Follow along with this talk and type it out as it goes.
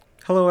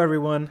Hello,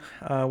 everyone.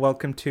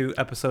 Welcome to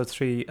episode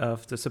 3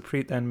 of the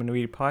Supreet and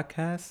Manveer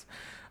podcast.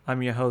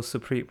 I'm your host,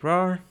 Supreet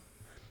Rar.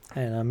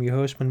 And I'm your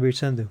host, Manveer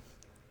Sandhu.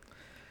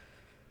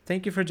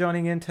 Thank you for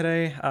joining in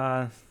today.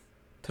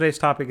 Today's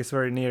topic is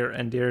very near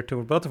and dear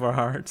to both of our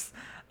hearts,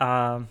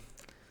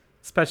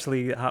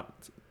 especially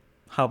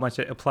how much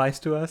it applies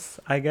to us,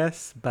 I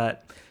guess.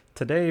 But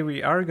today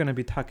we are going to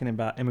be talking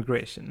about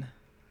immigration.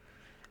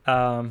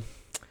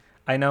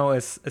 I know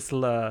it's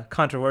a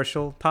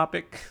controversial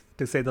topic,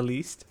 to say the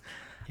least.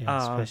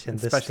 Yeah, especially in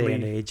this day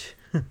and age.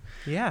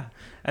 Yeah,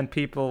 and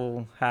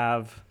people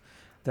have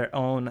their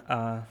own,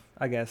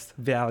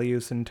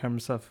 values in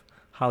terms of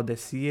how they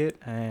see it.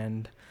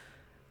 And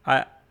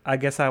I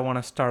guess I want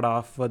to start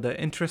off with an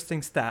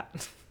interesting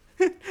stat.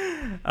 Okay.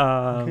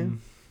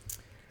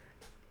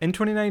 In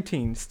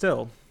 2019,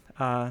 still,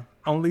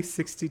 only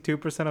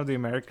 62% of the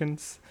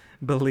Americans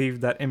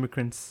believe that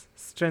immigrants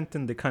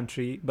strengthen the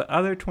country, but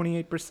other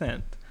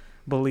 28%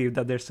 believe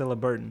that they're still a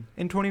burden.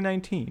 In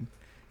 2019,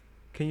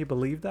 can you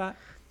believe that?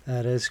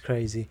 That is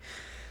crazy.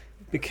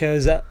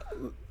 Because,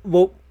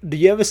 do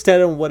you have a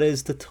stat on what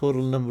is the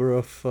total number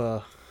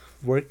of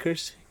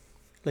workers,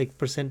 like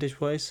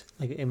percentage-wise,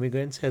 like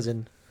immigrants, as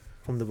in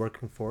from the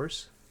working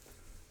force?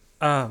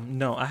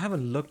 No, I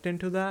haven't looked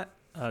into that.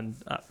 I'm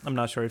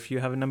not sure if you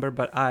have a number,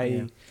 but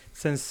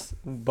since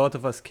both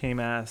of us came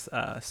as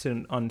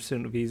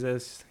student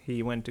visas,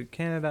 he went to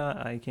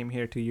Canada, I came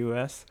here to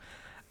US.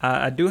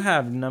 I do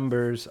have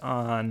numbers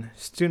on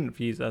student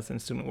visas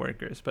and student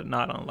workers, but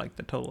not on like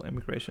the total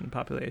immigration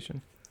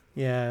population.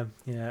 Yeah.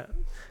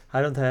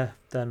 I don't have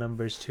the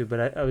numbers too,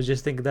 but I was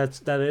just thinking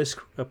that is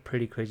a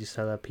pretty crazy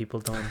stat that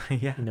people don't,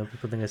 Yeah.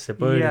 people think it's a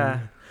burden. Yeah.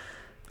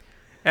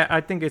 I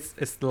think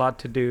it's a lot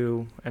to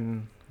do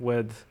and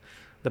with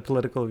the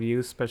political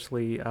views,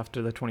 especially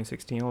after the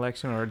 2016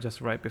 election or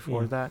just right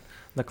before that.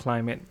 The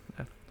climate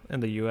in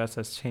the U.S.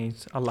 has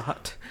changed a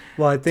lot.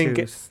 Well, I think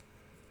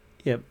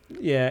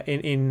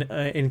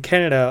in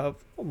Canada,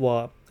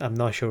 well, I'm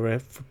not sure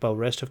about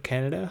rest of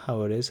Canada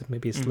how it is.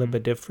 Maybe it's a little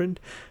bit different,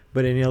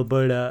 but in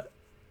Alberta,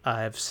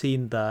 I've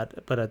seen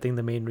that. But I think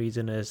the main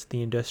reason is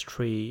the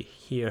industry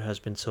here has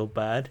been so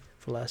bad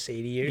for the last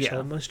 80 years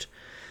almost.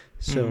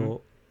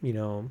 So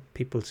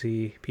people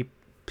see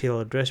people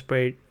are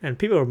desperate, and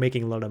people are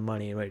making a lot of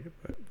money, right?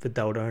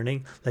 Without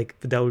earning,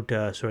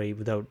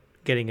 without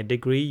getting a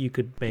degree, you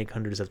could make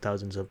hundreds of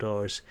thousands of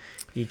dollars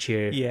each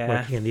year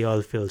working in the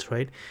oil fields,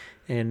 right?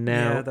 And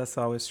now that's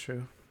always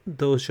true.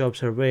 Those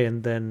jobs are away,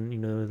 and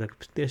then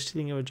like they're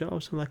stealing our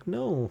jobs. I'm like,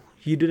 no,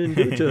 you didn't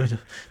do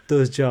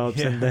those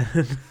jobs, and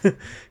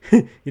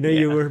then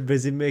you were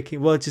busy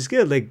making. Well, it's just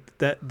good, like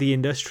that. The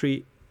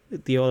industry,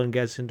 the oil and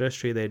gas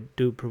industry, they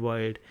do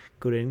provide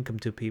good income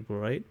to people,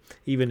 right?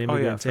 Even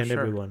immigrants and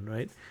everyone,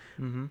 right?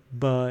 Mm-hmm.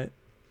 But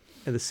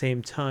at the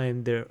same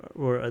time, there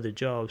were other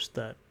jobs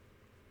that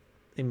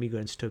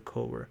immigrants took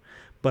over.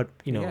 But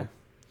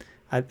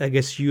I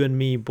guess you and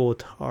me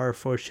both are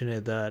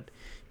fortunate that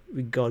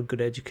we got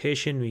good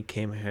education. We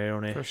came here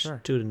on a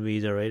student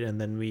visa, right? And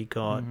then we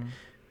got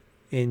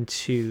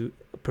into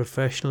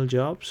professional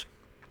jobs.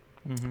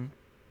 Mm-hmm.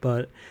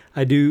 But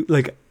I do,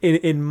 like,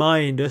 in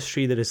my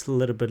industry, there is a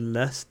little bit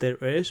less. There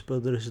is,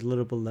 but there is a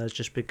little bit less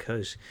just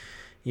because,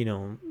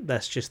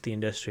 that's just the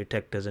industry.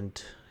 Tech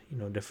doesn't,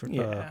 different.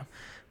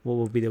 What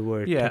would be the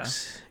word? Yeah.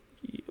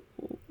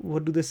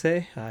 What do they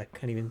say? I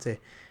can't even say.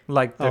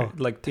 Like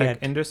tech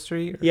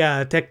industry?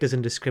 Yeah, tech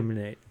doesn't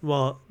discriminate.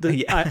 Well,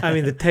 I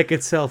mean, the tech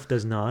itself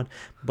does not,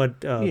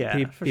 but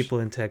people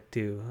in tech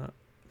do.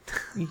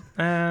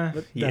 I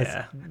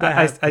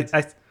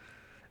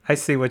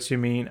see what you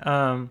mean.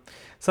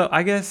 So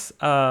I guess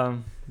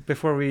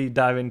before we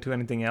dive into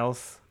anything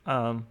else,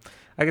 I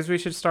guess we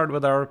should start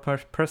with our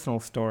personal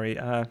story.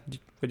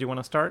 Would you want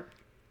to start?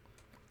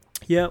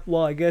 Yeah,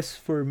 well, I guess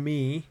for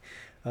me,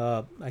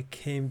 I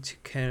came to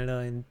Canada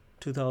in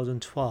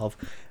 2012.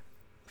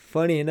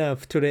 Funny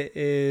enough, today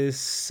is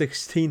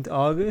 16th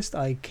August.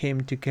 I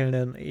came to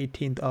Canada on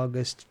 18th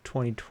August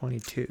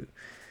 2022.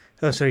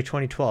 Oh, sorry,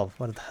 2012.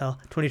 What the hell?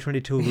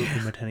 2022 will be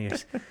my 10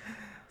 years.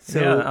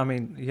 So,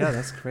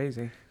 that's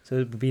crazy. So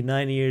it would be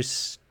 9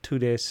 years, 2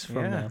 days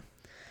from now,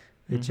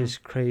 which is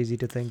crazy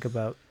to think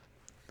about.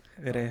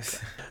 It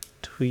is.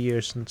 2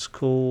 years in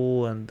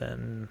school, and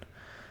then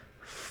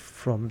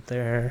from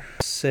there,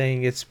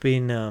 saying it's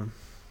been,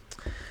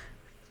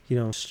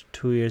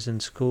 2 years in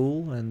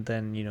school, and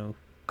then,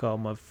 got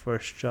my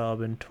first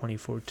job in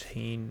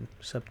 2014,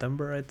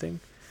 September, I think.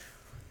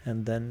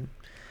 And then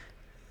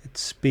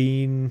it's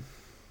been,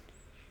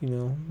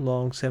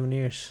 long 7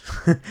 years.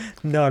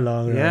 Not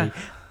long, really.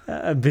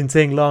 I've been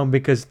saying long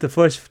because the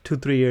first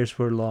 2-3 years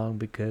were long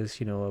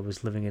because, I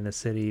was living in a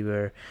city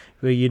where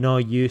you're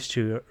not used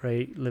to,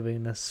 right? Living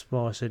in a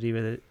small city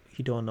where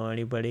you don't know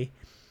anybody.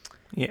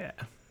 Yeah.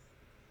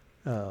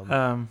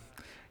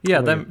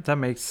 That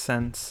makes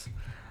sense.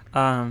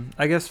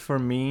 I guess for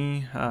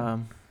me,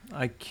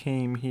 I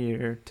came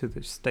here to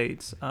the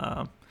States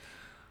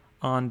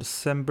on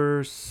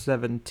December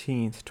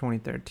 17th,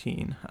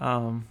 2013.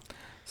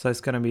 So it's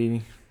going to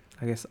be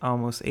I guess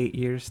almost 8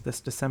 years this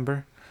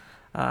December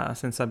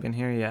since I've been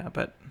here. Yeah,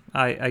 but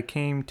I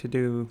came to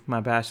do my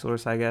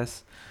bachelor's, I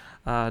guess.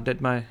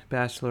 Did my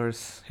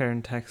bachelor's here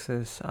in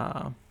Texas.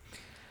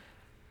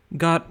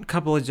 Got a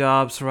couple of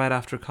jobs right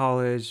after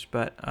college,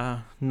 but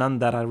none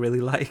that I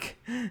really like.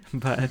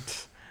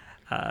 But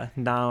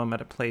now I'm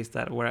at a place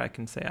that where I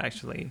can say I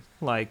actually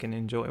like and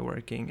enjoy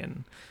working,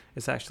 and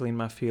it's actually in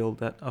my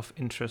field of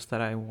interest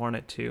that I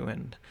wanted to,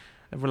 and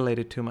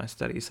related to my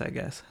studies, I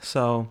guess.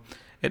 So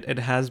it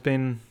has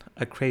been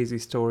a crazy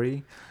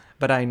story,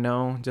 but I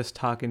know just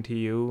talking to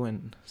you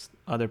and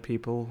other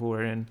people who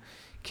are in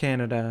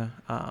Canada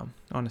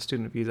on a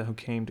student visa who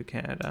came to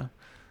Canada,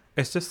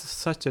 it's just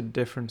such a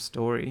different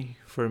story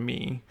for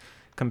me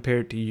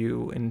compared to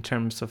you in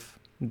terms of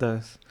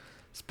the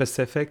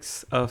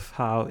specifics of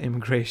how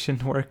immigration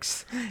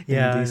works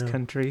in these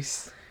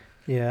countries.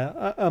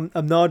 Yeah,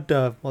 I'm not.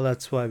 Well,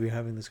 that's why we're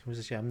having this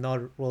conversation. I'm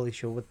not really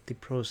sure what the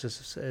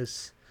process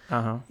is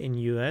in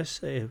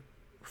US.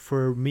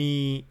 For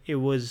me, it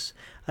was.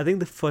 I think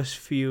the first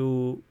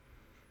few,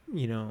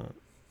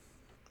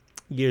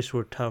 years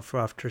were tough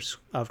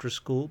after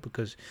school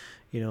because,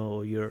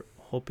 you're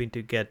hoping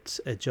to get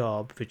a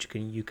job which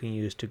you can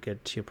use to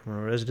get your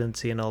permanent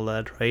residency and all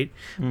that, right?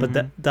 Mm-hmm.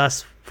 But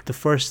that's the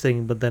first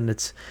thing. But then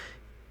it's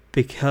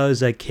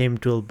because I came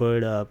to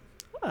Alberta.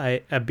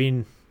 I've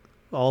been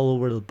all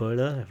over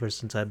Alberta ever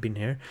since I've been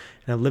here,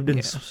 and I've lived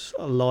in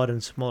a lot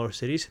in smaller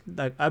cities.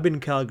 Like I've been in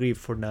Calgary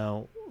for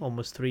now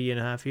almost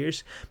 3.5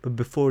 years, but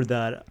before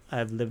that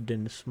I've lived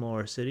in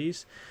smaller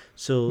cities,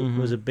 so it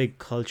was a big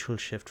cultural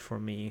shift for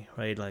me,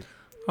 right? Like,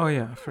 oh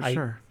yeah, for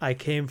sure.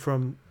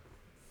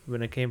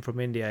 When I came from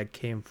India, I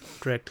came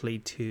directly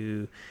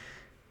to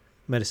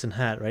Medicine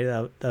Hat, right?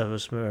 That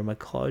was where my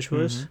college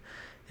was,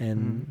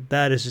 and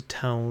that is a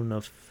town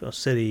of a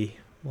city.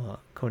 Well,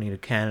 according to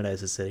Canada,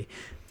 is a city,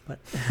 but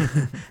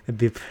it'd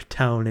be a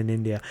town in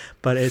India.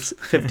 But it's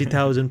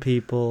 50,000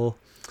 people,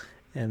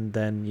 and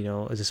then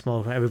it's a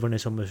small. Everyone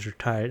is almost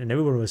retired, and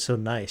everyone was so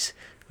nice,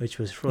 which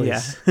was really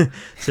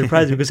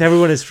surprising because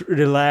everyone is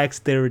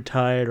relaxed. They're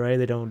retired, right?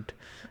 They don't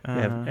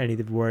have any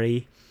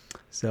worry.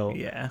 So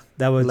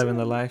that was living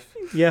the life.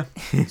 Yeah.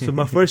 So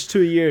my first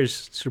 2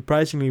 years,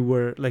 surprisingly,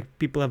 were like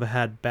people have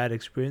had bad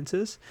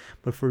experiences,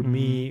 but for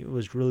me, it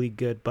was really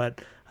good.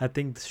 But I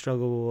think the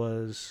struggle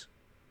was,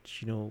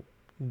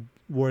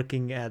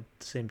 working at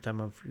the same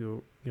time of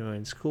you're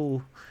in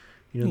school.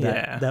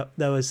 That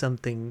was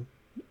something.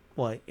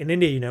 Well, in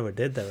India, you never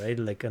did that, right?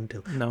 Like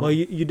until well,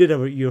 you did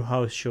your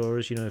house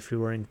chores. If you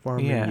were in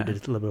farming, you did a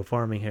little bit of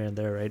farming here and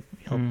there, right?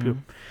 Help your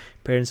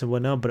parents and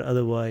whatnot. But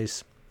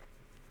otherwise,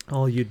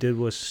 all you did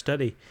was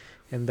study,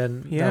 and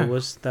then that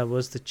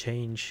was the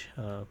change.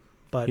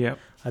 But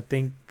I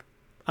think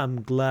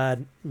I'm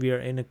glad we are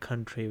in a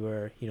country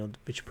where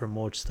which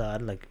promotes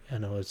that. Like I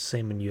know it's the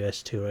same in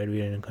US too, right?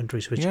 We're in a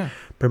country which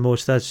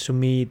promotes that. To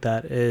me,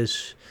 that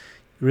is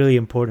really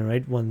important,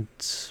 right?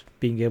 Once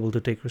being able to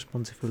take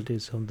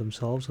responsibilities on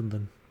themselves, and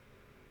then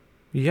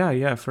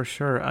yeah, for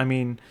sure. I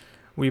mean,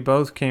 we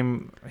both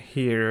came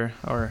here,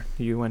 or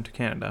you went to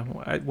Canada.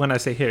 When I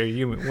say here,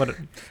 you mean what?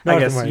 I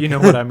guess America. You know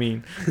what I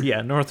mean.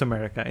 Yeah, North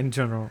America in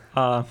general.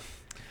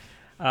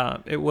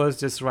 It was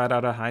just right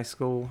out of high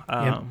school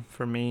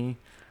for me.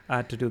 I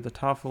had to do the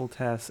TOEFL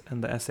test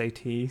and the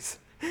SATs,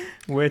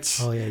 which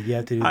you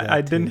have to do that.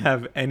 I didn't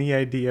have any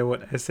idea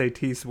what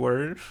SATs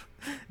were,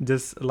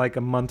 just like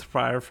a month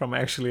prior from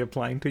actually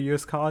applying to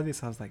US colleges.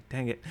 So I was like,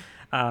 dang it,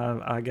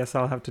 I guess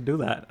I'll have to do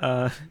that.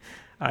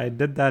 I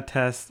did that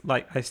test.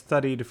 Like I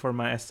studied for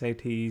my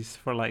SATs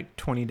for like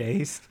 20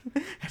 days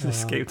and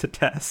escaped the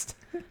test.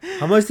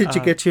 How much did you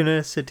get you in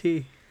an SAT?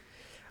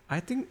 I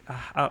think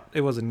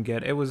it wasn't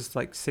good. It was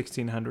like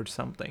 1,600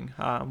 something,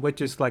 which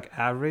is like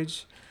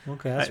average.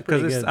 Okay, that's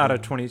pretty good. Because it's out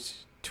of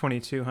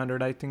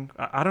 2,200, I think.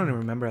 I don't even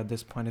remember at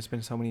this point. It's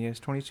been so many years.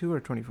 22 or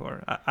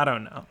 24. I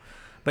don't know.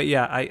 But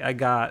yeah, I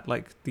got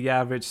like the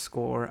average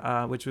score,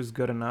 which was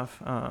good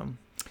enough.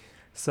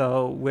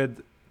 So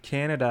with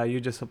Canada,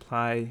 you just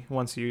apply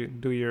once you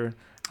do your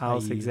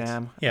IELTS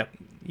exam. Yep.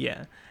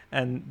 Yeah.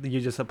 And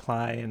you just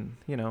apply and,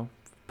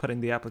 put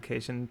in the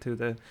application to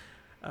the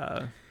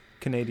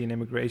Canadian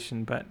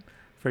immigration. But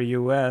for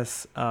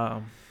US,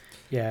 I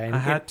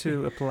had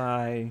to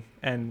apply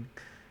and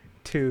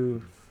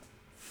to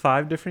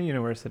 5 different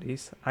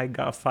universities. I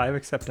got 5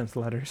 acceptance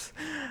letters.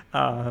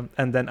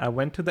 And then I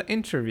went to the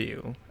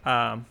interview.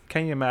 Can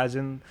you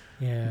imagine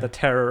the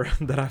terror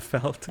that I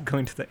felt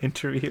going to the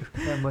interview?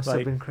 That must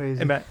have been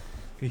crazy.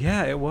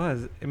 Yeah, it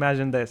was.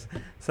 Imagine this.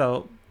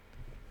 So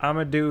I'm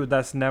a dude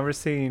that's never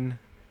seen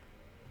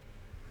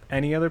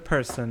any other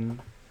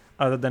person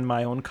other than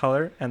my own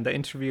color, and the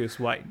interview is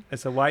white.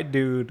 It's a white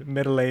dude,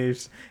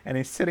 middle-aged, and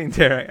he's sitting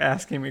there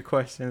asking me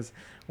questions.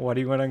 What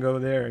do you want to go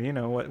there?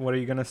 What are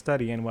you going to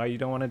study, and why you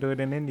don't want to do it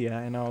in India,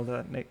 and all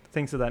that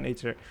things of that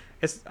nature.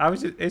 It's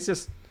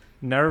just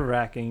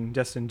nerve-wracking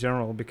just in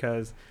general,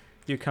 because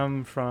you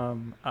come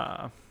from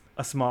a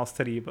small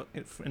city, but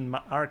in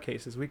our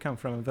cases, we come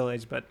from a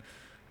village, but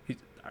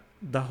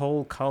the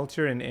whole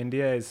culture in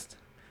India is,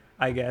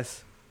 I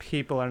guess,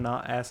 people are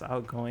not as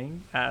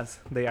outgoing as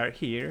they are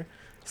here.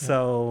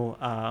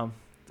 So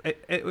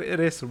it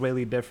is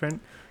really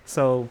different.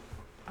 So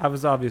I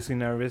was obviously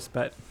nervous,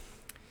 but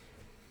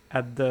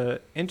at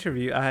the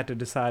interview, I had to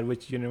decide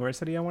which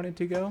university I wanted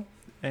to go,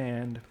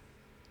 and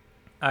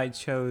I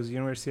chose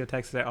University of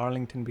Texas at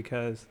Arlington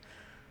because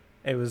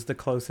it was the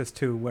closest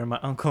to where my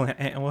uncle and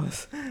aunt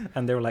was,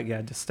 and they were like,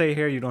 "Yeah, just stay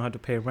here. You don't have to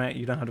pay rent.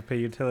 You don't have to pay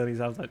utilities."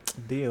 I was like,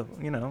 "Deal.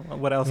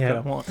 What else could I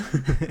want?"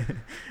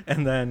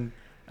 And then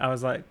I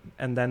was like,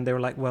 and then they were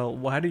like, "Well,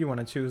 why do you want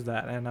to choose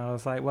that?" And I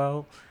was like,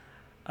 "Well,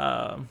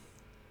 um,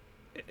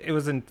 it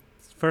was in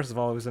first of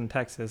all, it was in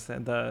Texas,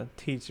 and the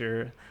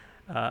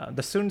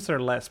students are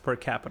less per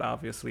capita,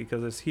 obviously,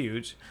 because it's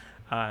huge."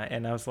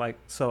 And I was like,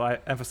 so I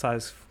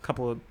emphasized a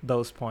couple of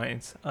those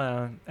points.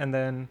 And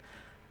then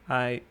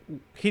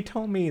he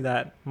told me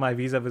that my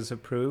visa was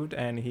approved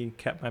and he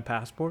kept my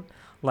passport.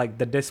 Like,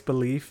 the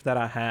disbelief that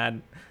I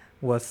had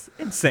was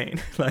insane.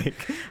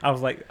 Like, I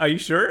was like, are you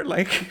sure?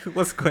 Like,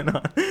 what's going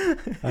on?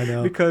 I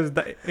know. Because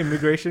the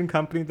immigration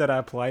company that I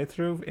applied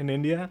through in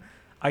India,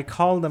 I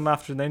called them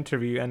after the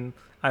interview and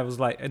I was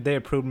like, they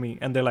approved me.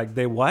 And they're like,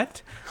 they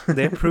what?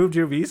 They approved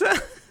your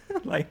visa?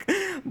 Like,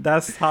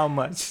 that's how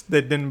much they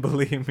didn't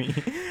believe me.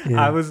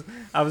 Yeah. I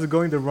was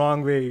going the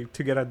wrong way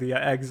to get at the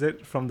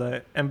exit from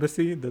the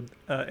embassy,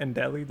 in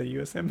Delhi, the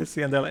U.S.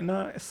 embassy, and they're like,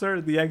 "No, sir,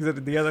 the exit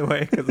is the other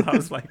way." Because I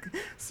was like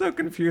so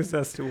confused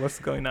as to what's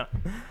going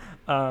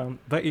on.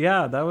 But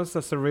yeah, that was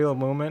a surreal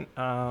moment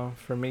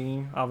for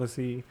me.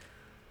 Obviously,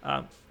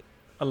 a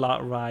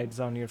lot rides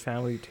on your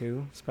family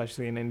too,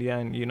 especially in India,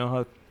 and you know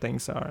how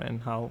things are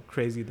and how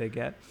crazy they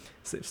get.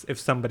 So if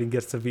somebody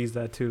gets a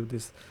visa to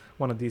this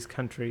one of these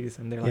countries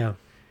and they're like,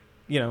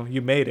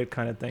 you made it,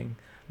 kind of thing.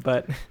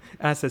 But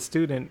as a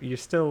student, you're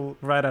still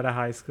right out of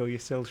high school, you're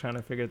still trying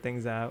to figure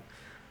things out.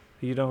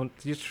 You're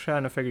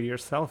trying to figure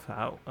yourself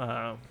out,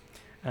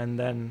 and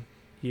then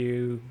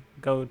you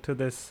go to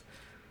this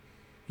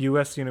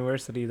US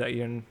university that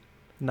you're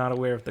not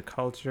aware of the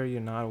culture,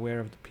 you're not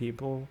aware of the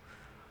people,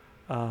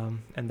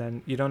 and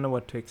then you don't know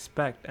what to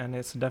expect, and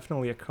it's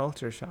definitely a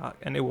culture shock.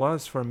 And it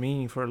was for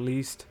me for at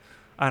least,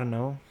 I don't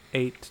know,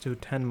 8 to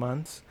 10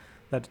 months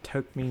that it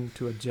took me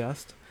to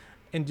adjust,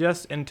 and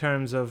just in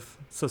terms of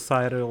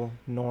societal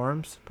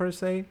norms per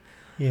se,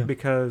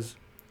 because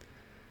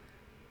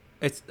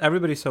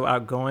everybody's so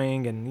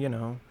outgoing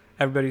and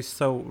everybody's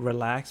so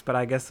relaxed. But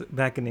I guess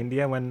back in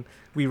India, when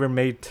we were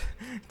made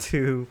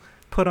to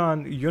put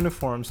on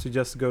uniforms to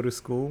just go to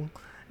school,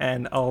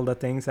 and all the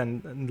things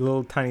and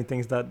little tiny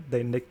things that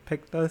they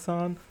nitpicked us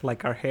on,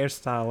 like our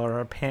hairstyle or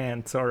our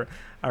pants or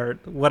our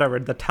whatever,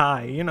 the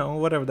tie,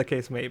 whatever the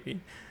case may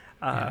be.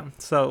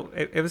 So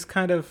it was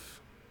kind of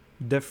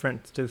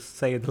different, to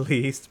say the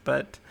least.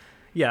 But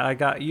yeah, I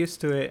got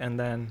used to it, and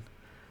then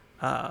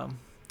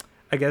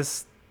I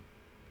guess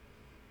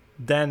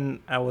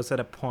then I was at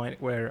a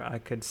point where I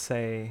could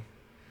say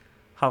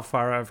how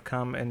far I've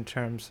come in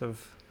terms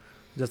of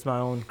just my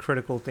own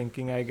critical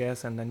thinking, I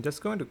guess, and then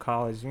just going to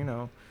college,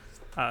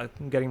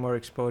 getting more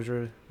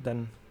exposure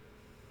than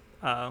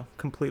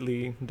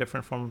completely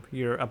different from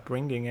your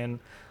upbringing. And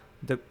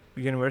the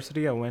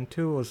university I went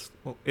to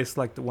is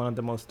like one of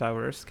the most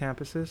diverse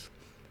campuses.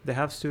 They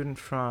have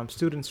students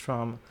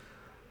from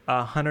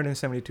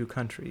 172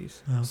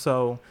 countries. Oh.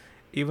 So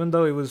even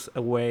though it was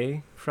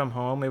away from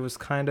home, it was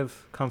kind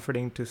of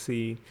comforting to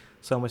see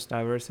so much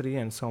diversity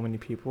and so many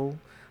people,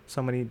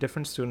 so many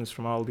different students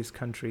from all these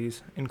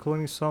countries,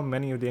 including so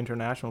many of the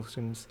international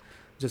students,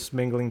 just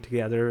mingling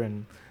together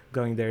and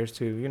going there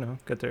to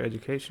get their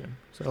education.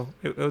 So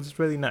it was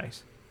really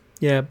nice.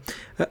 Yeah.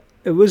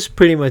 It was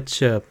pretty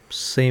much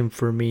same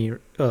for me.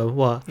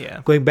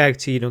 Going back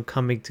to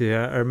coming to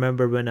here, I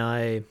remember when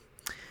I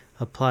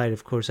applied.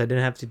 Of course, I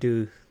didn't have to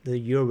do the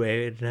your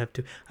way.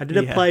 I did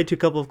apply to a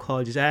couple of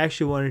colleges. I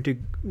actually wanted to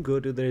go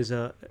to, there's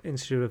a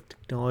Institute of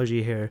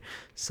Technology here,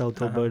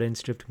 South Alberta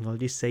Institute of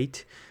Technology,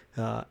 SAIT.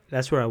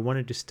 That's where I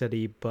wanted to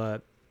study,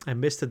 but I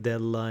missed the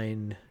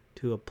deadline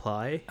to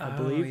apply, I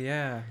believe.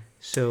 Yeah.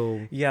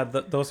 So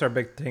those are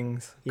big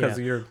things, because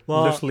you're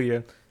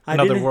literally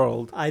another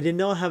world. I did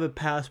not have a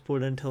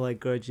passport until I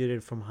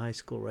graduated from high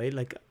school, right?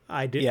 Like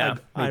I did. Yeah,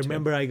 I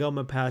remember I got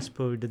my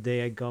passport the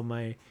day I got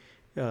my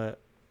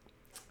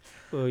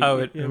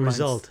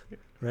result,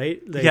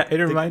 right? Like it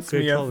reminds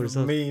me of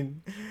result. me.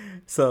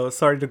 So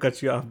sorry to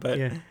cut you off, but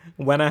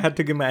when I had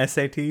to give my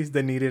SATs,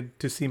 they needed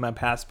to see my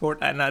passport,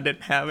 and I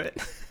didn't have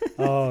it.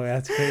 Oh,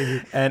 that's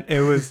crazy. and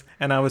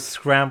I was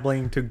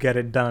scrambling to get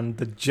it done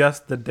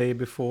just the day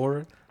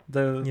before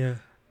the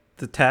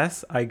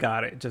test. I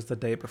got it just the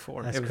day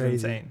before. That's it was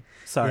crazy. Insane.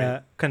 Sorry.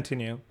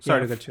 Continue.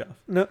 Sorry to cut you off.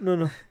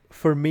 No.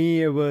 For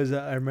me, it was,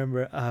 I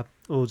remember, it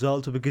was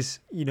also because,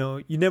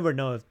 you never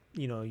know if,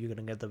 you're going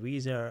to get the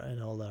visa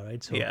and all that,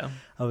 right? So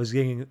I was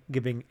giving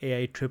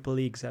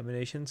AIEEE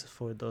examinations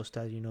for those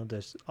that,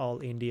 there's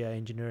All India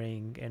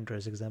Engineering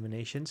Entrance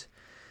examinations.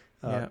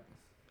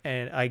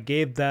 And I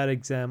gave that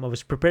exam. I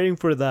was preparing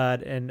for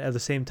that, and at the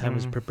same time I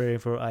was preparing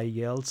for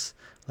IELTS,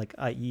 like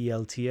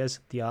IELTS,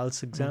 the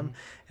IELTS exam.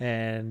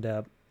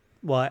 And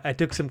I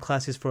took some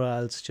classes for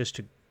IELTS just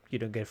to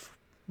get.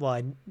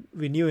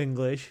 We knew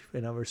English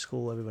in our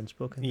school. Everyone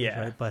spoke English, Yeah.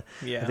 right? But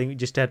Yeah. I think we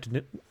just had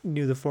to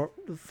knew the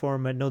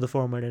format, know the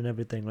format and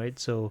everything, right?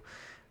 So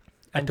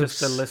And just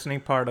the listening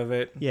part of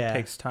it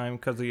takes time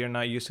because you're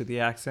not used to the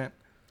accent.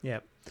 Yeah.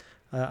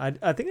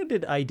 I think I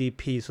did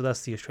IDP, so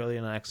that's the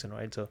Australian accent,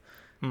 right? So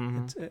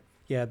it's,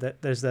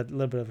 there's that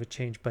little bit of a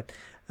change. But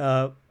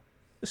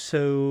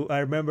so I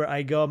remember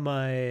I got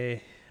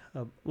my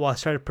I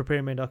started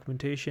preparing my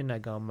documentation. I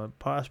got my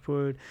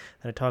passport,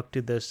 and I talked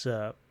to this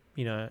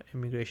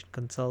immigration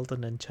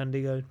consultant in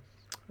Chandigarh.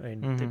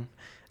 And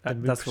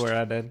that's where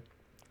I did.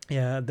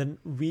 Yeah. Then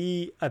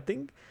I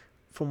think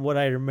from what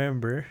I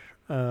remember,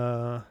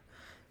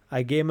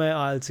 I gave my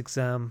IELTS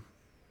exam.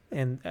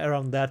 And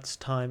around that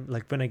time,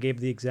 like when I gave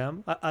the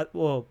exam, I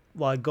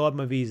got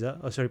my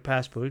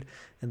passport,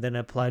 and then I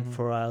applied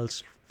for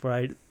IELTS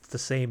the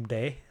same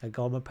day. I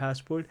got my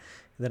passport,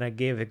 and then I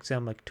gave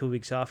exam like 2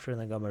 weeks after,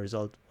 and I got my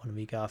result 1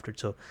 week after.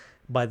 So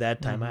by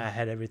that time, I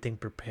had everything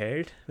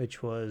prepared,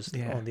 which was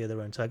on the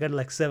other end. So I got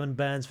like 7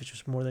 bands, which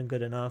was more than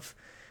good enough.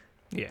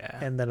 Yeah.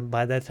 And then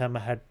by that time,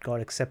 I had got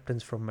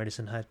acceptance from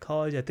Medicine Hat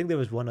College. I think there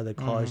was one other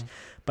college,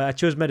 but I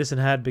chose Medicine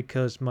Hat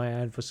because my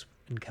aunt was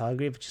in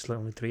Calgary, which is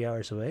only 3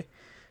 hours away.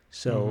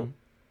 So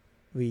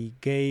we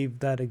gave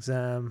that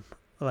exam.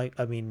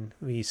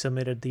 We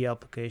submitted the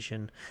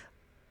application.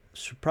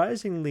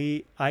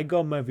 Surprisingly, I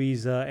got my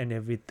visa and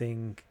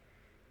everything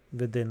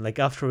within, like,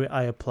 after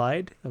I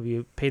applied,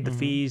 we paid the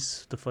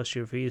fees, the first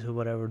year fees or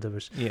whatever. There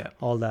was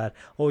all that.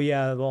 Oh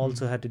yeah, we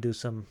also had to do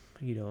some,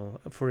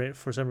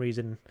 for some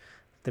reason,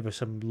 there were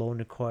some loan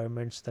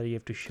requirements that you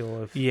have to show.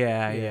 Right?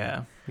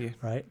 Yeah, you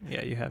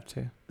have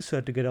to. So I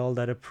had to get all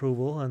that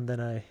approval, and then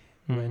I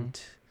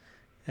went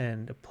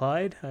and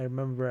applied. I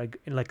remember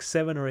in like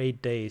 7 or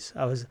 8 days.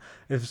 It was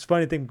a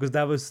funny thing because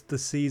that was the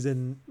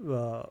season.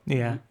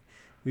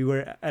 We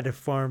were at a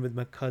farm with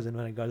my cousin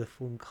when I got the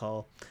phone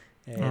call,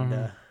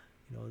 and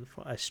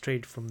I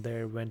straight from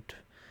there went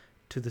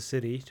to the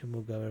city to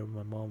Muga, where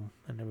my mom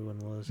and everyone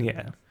was.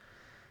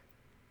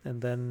 And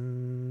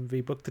then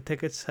we booked the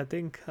tickets. I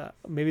think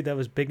maybe that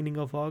was beginning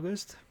of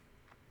August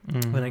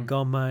when I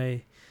got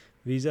my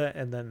visa,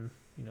 and then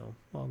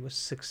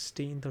August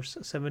 16th or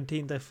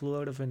 17th I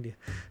flew out of India.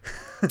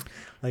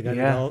 I did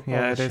all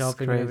the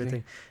shopping and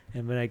everything.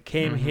 And when I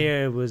came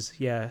here, it was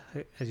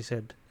as you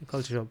said, a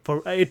culture shock.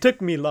 It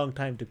took me a long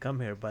time to come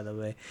here, by the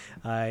way.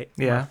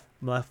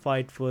 My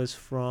flight was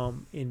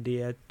from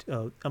India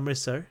to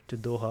Amritsar to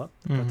Doha,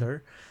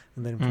 Qatar.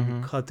 And then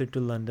from Qatar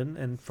to London,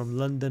 and from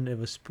London it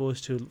was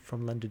supposed to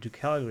from London to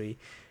Calgary,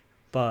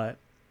 but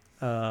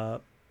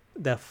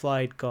that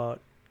flight got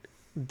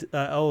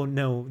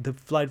the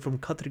flight from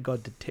Qatar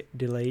got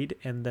delayed,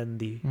 and then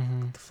the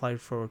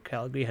flight for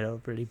Calgary had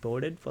already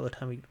boarded by the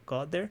time we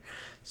got there.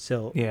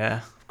 So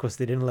of course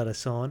they didn't let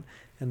us on,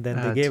 and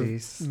then they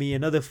gave me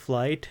another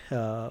flight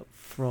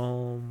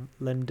from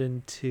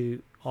London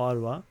to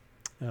Ottawa,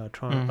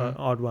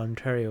 Ottawa,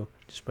 Ontario,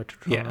 just by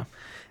Toronto,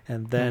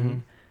 and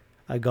then.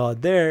 I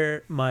got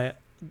there. My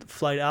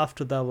flight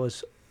after that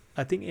was,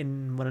 I think,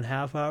 in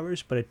 1.5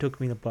 hours, but it took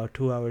me about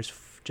 2 hours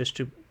just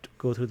to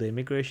go through the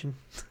immigration.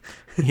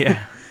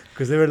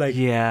 Because they were like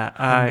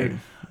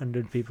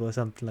 100 people or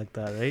something like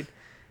that, right?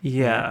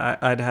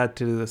 I'd had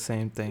to do the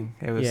same thing.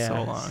 It was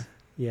so long.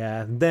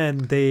 Yeah, and then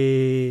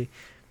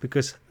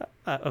because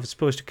I was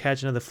supposed to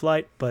catch another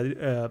flight, but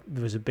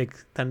there was a big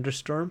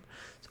thunderstorm,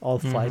 so all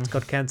flights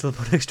got cancelled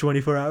for the next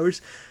 24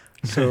 hours.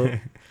 So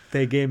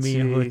they gave me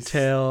a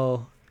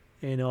hotel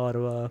in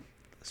Ottawa.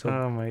 So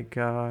oh my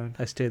god,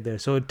 I stayed there.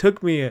 So it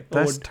took me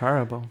that's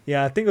terrible.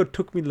 I think it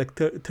took me like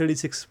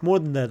 36, more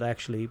than that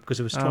actually, because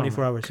it was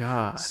 24 hours.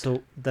 God.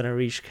 So then I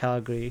reached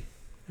Calgary,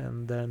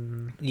 and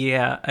then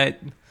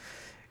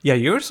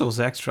yours was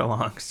extra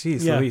long.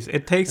 Jeez Louise.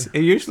 It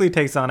usually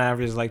takes on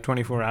average like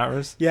 24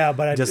 hours.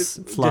 But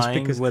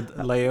flying with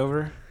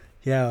layover.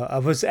 I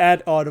was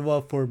at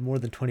Ottawa for more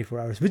than 24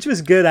 hours, which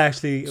was good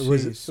actually. It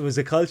was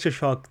a culture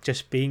shock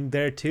just being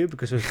there too,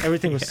 because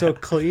everything was so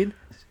clean.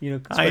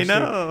 I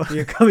know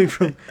you're coming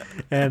from,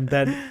 and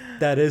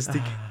that is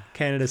the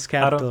Canada's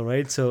capital,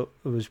 right? So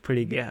it was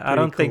pretty. I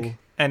don't think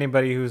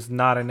anybody who's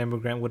not an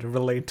immigrant would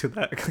relate to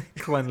that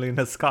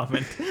cleanliness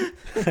comment.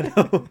 I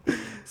know.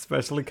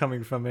 Especially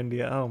coming from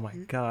India. Oh my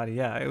god,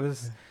 it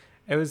was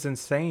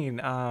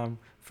insane.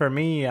 For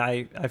me,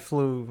 I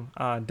flew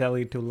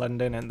Delhi to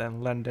London and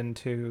then London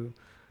to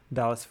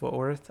Dallas Fort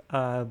Worth.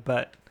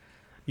 But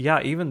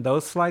even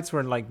those flights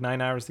were like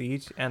 9 hours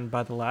each, and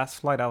by the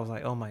last flight I was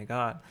like, oh my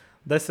god,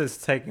 this is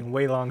taking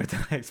way longer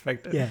than I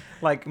expected.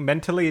 Like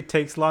mentally it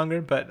takes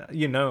longer, but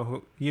you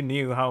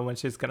knew how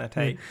much it's gonna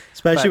take.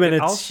 Especially when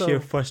it's also your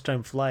first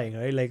time flying,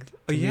 right? Like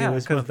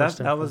because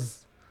that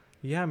was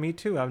me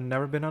too. I've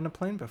never been on a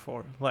plane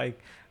before.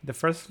 Like the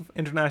first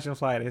international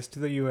flight is to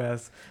the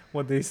US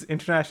with these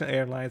international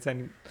airlines,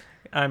 and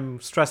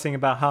I'm stressing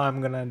about how I'm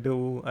gonna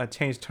do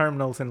change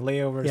terminals and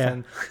layovers.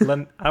 And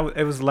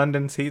it was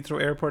London Heathrow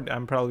Airport.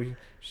 I'm probably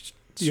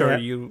sure Yeah,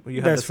 you have the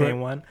that's right. same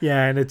one.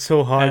 Yeah, and it's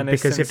so hard And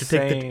it's because you have to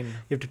take insane.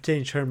 you have to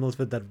change terminals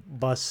with that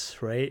bus,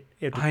 right?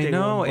 You have to I take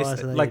know, one it's bus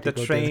and then you like have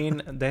to the go to the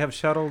train. They have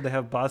shuttle. They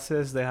have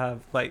buses. They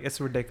have like it's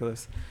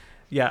ridiculous.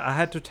 Yeah, I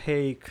had to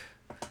take.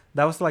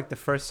 That was like the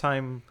first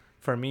time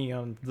for me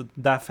on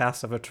that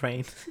fast of a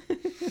train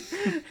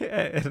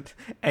at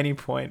any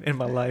point in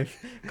my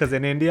life. Because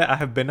in India, I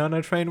have been on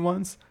a train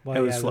once. Well,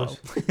 it was yeah, slow.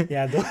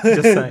 yeah,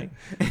 Just saying.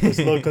 those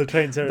local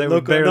trains are They were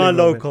local, barely not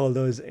moving. local.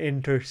 Those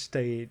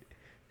interstate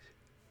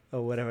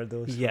or whatever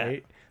those, Yeah.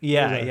 right?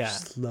 Yeah, Those are yeah.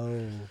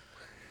 slow.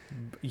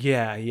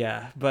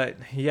 Yeah. But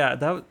yeah,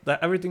 that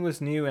everything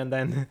was new, and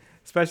then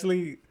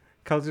especially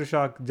culture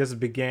shock just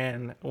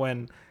began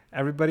when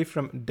everybody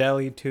from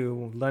Delhi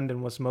to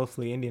London was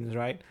mostly Indians,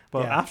 right?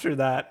 Well, Yeah. after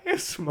that,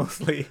 it's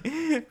mostly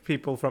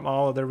people from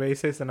all other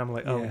races, and I'm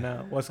like, oh Yeah.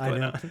 no, what's I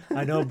going know. on?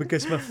 I know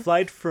because my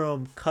flight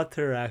from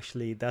Qatar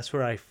actually, that's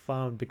where I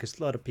found because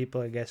a lot of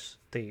people, I guess,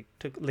 they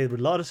took there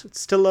were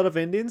still a lot of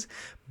Indians,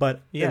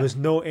 but Yeah. there was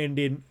no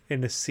Indian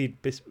in the seat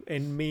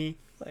in me,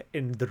 like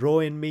in the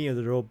row in me or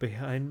the row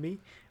behind me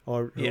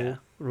or Yeah.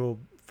 row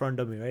front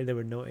of me, right? There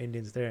were no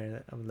Indians there,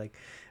 and I'm like,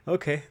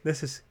 okay,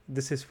 this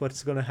is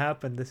what's gonna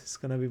happen. This is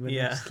gonna be my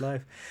Yeah. next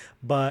life.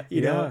 But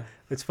you know,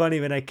 it's funny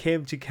when I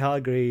came to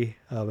Calgary,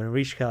 when I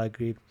reached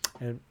Calgary,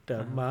 and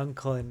my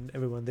uncle and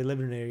everyone they live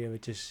in an area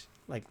which is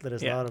like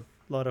there's Yeah. a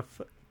lot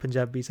of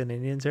Punjabis and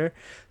Indians here.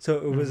 So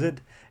it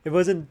Mhm.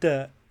 wasn't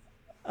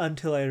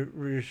until I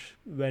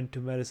went to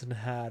Medicine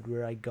Hat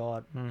where I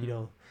got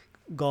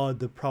got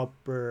the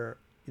proper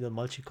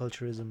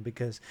multiculturalism,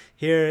 because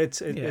here it's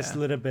Yeah. a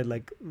little bit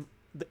like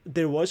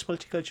there was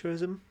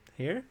multiculturalism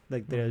here,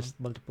 like there's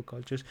multiple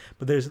cultures,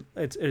 but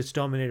it's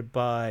dominated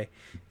by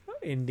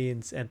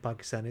Indians and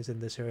Pakistanis in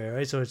this area,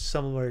 right? So it's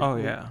somewhere Oh,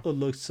 yeah. who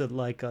looks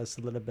like us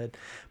a little bit.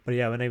 But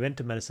yeah, when I went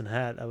to Medicine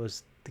Hat, I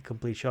was the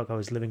complete shock. I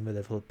was living with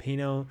a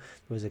Filipino,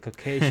 there was a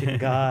Caucasian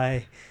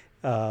guy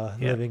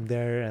living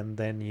there, and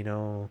then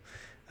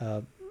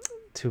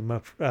to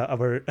my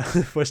our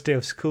first day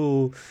of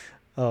school.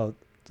 Oh,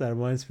 that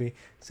reminds me.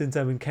 Since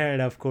I'm in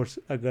Canada, of course,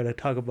 I gotta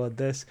talk about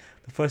this.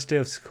 The first day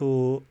of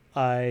school,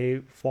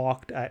 I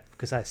walked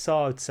because I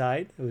saw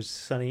outside. It was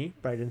sunny,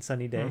 bright and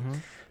sunny day,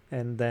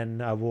 and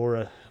then I wore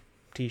a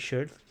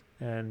t-shirt,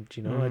 and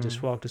I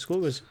just walked to school.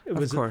 It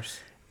was of course.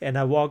 and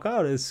I walk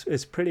out.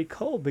 It's pretty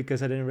cold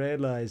because I didn't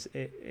realize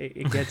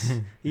it gets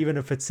even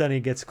if it's sunny,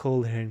 it gets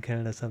cold here in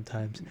Canada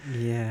sometimes.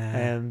 Yeah.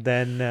 And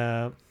then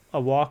I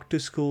walked to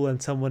school,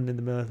 and someone in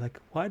the middle was like,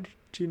 "Why did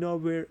you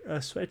not wear a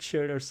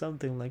sweatshirt or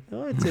something?" Like,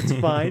 "No, it's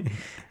fine."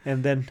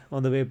 And then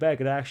on the way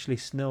back, it actually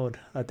snowed.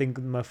 I think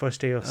my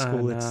first day of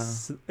school, it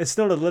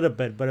snowed a little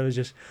bit, but I was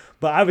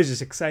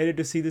just excited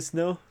to see the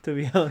snow, to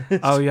be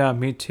honest. Oh yeah,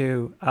 me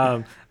too.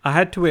 I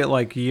had to wait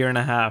like a year and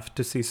a half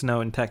to see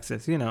snow in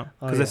Texas,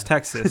 because it's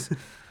Texas.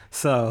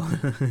 So,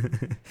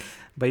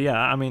 but yeah,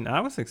 I mean, I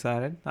was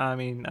excited. I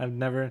mean, I've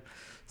never.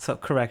 So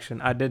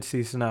correction, I did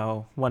see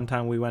snow one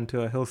time. We went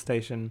to a hill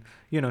station,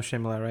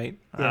 Shimla, right?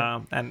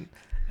 Yeah.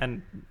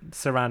 And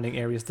surrounding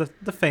areas, the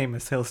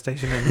famous hill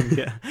station in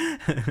India.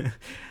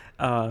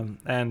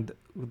 And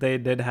they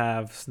did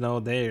have snow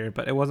there,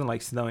 but it wasn't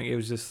like snowing. It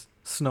was just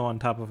snow on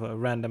top of a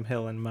random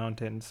hill and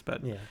mountains.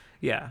 But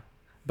yeah,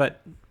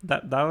 but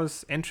that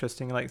was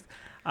interesting. Like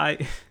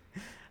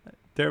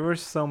there were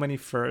so many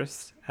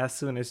firsts as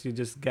soon as you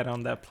just get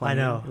on that plane.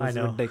 I It was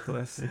know.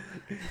 ridiculous.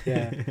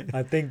 Yeah,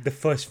 I think the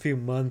first few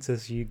months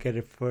is you get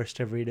it first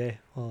every day.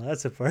 Well,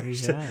 that's a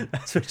first. Yeah.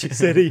 That's what you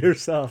say to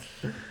yourself.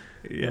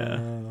 Yeah.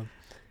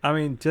 I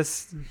mean,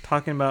 just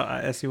talking about,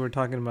 as you were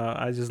talking about,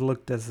 I just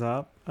looked this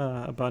up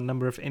about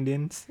number of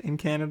Indians in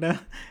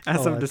Canada.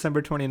 As of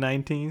December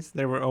 2019,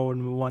 there were over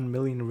 1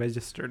 million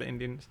registered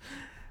Indians.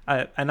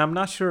 And I'm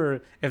not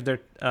sure if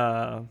they're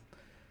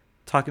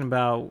talking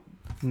about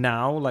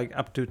now, like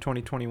up to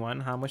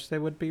 2021, how much they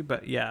would be.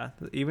 But yeah,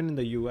 even in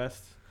the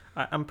U.S.,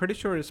 I'm pretty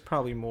sure it's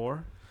probably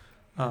more.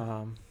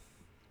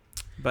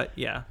 But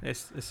yeah,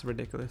 it's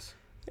ridiculous.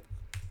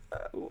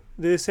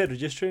 They said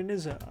registering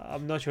is.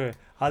 I'm not sure.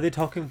 Are they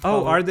talking?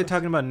 Are they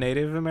talking about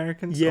Native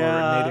Americans or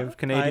Native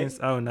Canadians?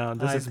 No,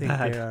 this is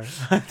bad. They are.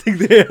 I think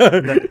they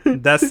are.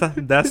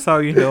 That's how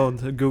you know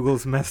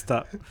Google's messed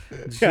up.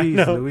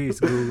 Jeez Louise,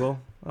 Google.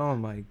 Oh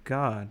my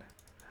God.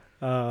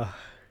 Oh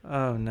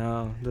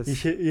no.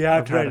 You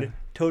have to write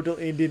total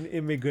Indian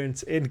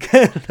immigrants in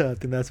Canada. I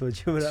think that's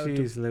what you would have to.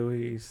 Jeez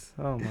Louise.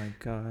 Oh my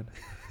God.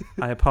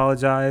 I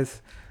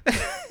apologize.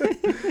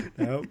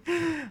 Nope.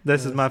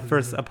 This is my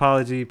first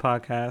apology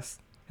podcast.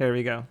 Here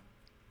we go.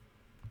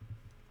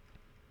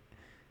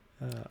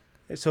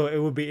 So it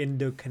would be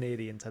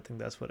Indo-Canadians. I think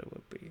that's what it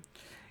would be.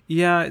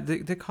 Yeah,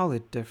 they call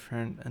it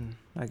different, and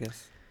I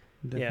guess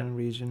different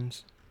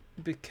regions.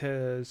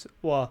 Because,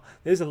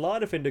 there's a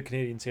lot of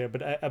Indo-Canadians here,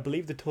 but I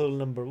believe the total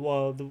number,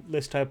 the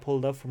list I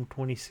pulled up from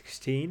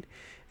 2016,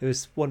 it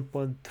was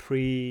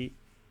 1.375,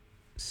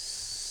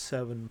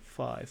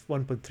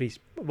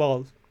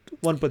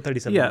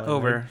 1.37. Yeah,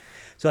 over. Right?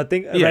 So I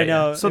think right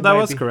now. So that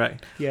was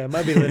correct. Yeah, it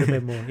might be a little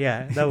bit more.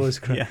 Yeah, that was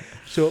correct. Yeah.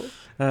 So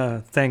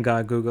Thank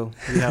God, Google.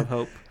 We have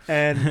hope.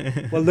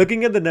 And well,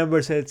 looking at the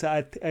numbers, I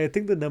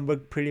think the number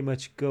pretty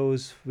much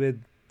goes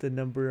with the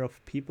number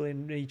of people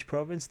in each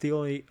province. The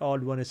only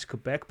odd one is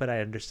Quebec, but I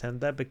understand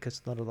that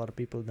because not a lot of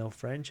people know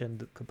French,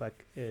 and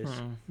Quebec is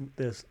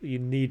this. You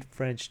need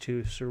French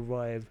to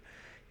survive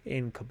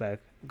in Quebec,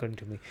 according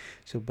to me.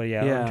 So, but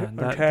yeah,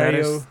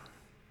 Ontario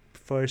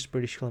first,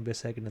 British Columbia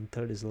second, and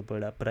third is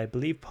Alberta. But I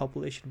believe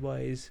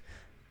population-wise,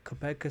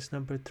 Quebec is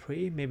number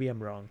 3. Maybe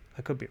I'm wrong.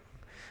 I could be wrong,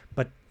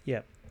 but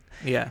yeah.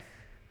 Yeah.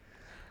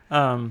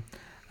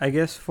 I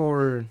guess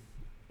for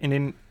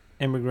Indian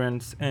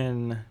immigrants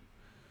in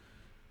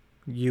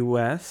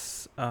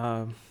U.S.,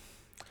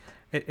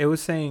 it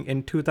was saying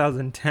in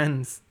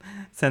 2010's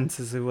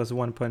census it was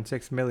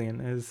 1.6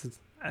 million. It's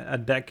a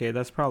decade.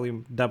 That's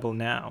probably double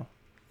now.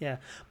 Yeah,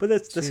 but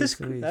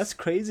that's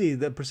crazy.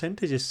 The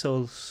percentage is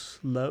so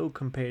low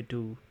compared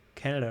to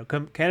Canada.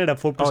 Canada,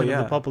 4% of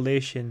the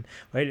population,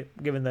 right?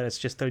 Given that it's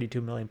just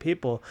 32 million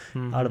people,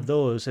 out of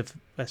those, if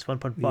that's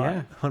 1.5,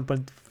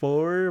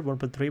 1.4,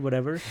 1.3,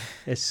 whatever,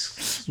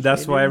 it's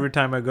that's why every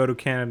time I go to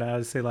Canada,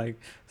 I say like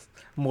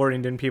more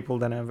Indian people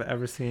than I've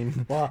ever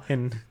seen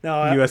in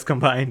U.S.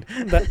 combined.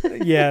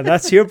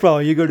 That's your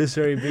problem. You go to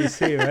Surrey,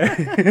 BC,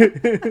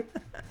 right?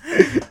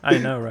 I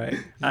know, right?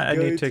 I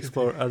need to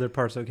explore other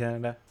parts of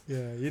Canada.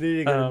 Yeah, you need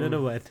to go to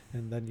Nunavut,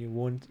 and then you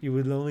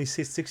will only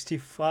see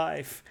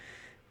 65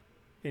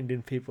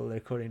 Indian people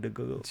according to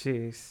Google.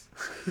 Jeez.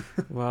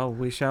 Well,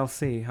 we shall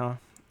see, huh?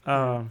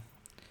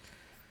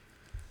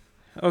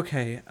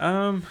 Okay.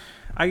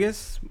 I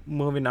guess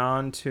moving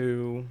on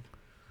to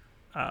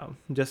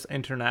just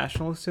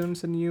international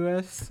students in the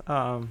U.S.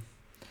 I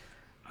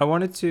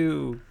wanted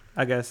to,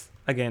 I guess,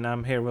 again,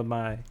 I'm here with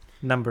my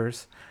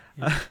numbers.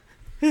 Yeah.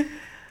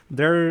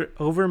 There are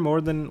over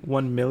more than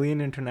 1 million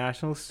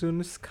international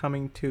students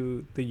coming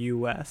to the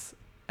U.S.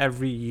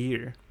 every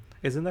year.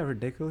 Isn't that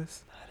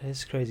ridiculous? That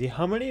is crazy.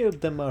 How many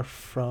of them are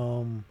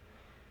from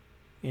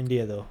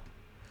India, though?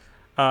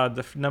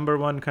 The number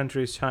one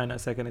country is China.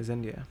 Second is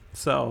India.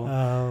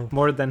 So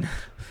more than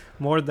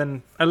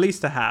at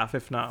least a half,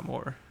 if not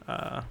more,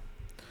 or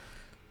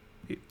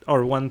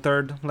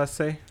 1/3, let's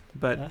say.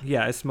 But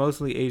yeah, it's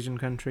mostly Asian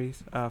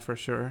countries, for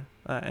sure,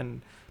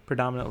 and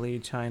predominantly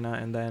China,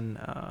 and then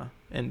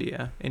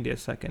India. India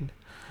second.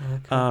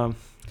 Okay.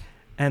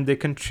 And they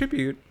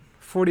contribute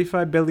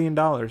 $45 billion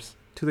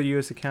to the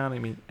U.S.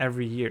 economy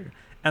every year.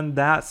 And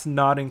that's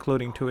not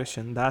including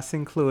tuition. That's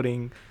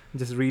including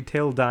just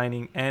retail,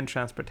 dining, and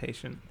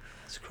transportation.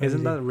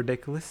 Isn't that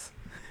ridiculous?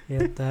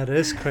 Yeah, that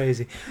is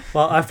crazy.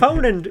 Well, I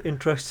found an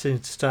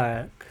interesting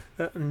stat.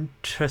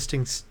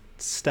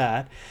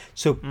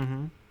 So,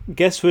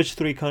 guess which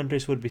 3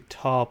 countries would be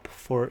top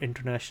for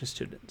international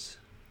students?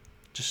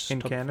 Just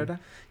in Canada?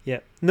 3. Yeah.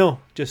 No,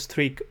 just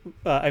 3.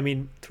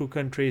 Through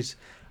countries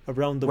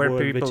around the world.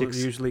 Where people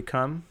usually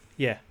come?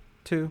 Yeah.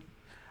 To?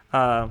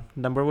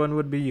 Number 1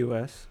 would be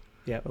U.S.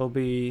 Yeah. It'll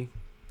be,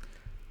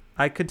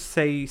 I could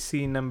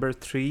see number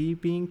 3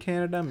 being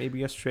Canada,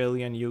 maybe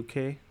Australia and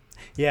UK.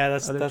 Yeah,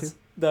 that's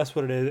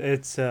what it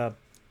is.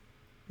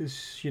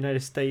 It's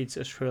United States,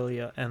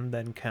 Australia, and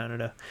then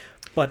Canada.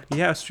 But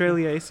yeah,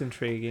 Australia is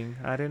intriguing.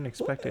 I didn't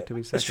expect it to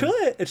be second.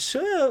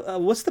 Australia.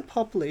 What's the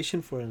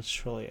population for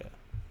Australia?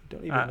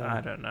 Don't even know.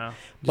 I don't know.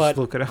 Just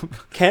look it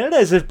up. Canada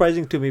is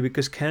surprising to me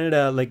because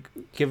Canada,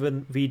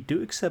 given we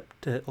do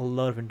accept a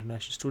lot of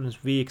international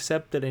students, we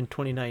accepted in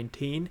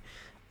 2019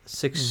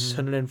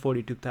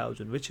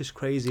 642,000, which is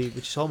crazy,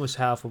 which is almost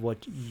half of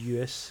what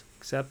US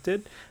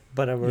accepted,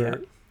 but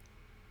our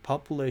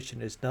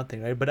population is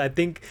nothing, right? But I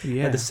think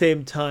at the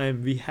same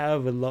time we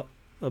have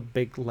a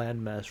big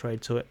landmass,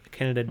 right? So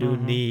Canada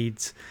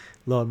needs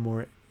a lot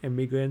more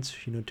immigrants,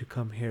 to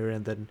come here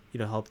and then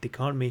help the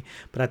economy.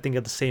 But I think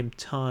at the same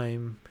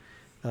time,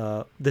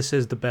 this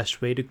is the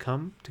best way to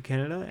come to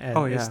Canada,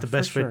 and it's the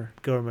best for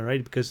government,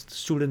 right? Because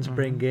students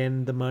bring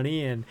in the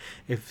money, and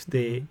if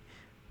they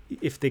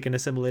can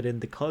assimilate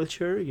in the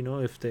culture,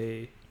 if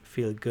they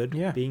feel good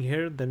being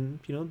here, then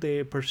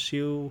they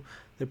pursue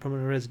their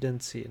permanent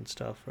residency and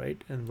stuff,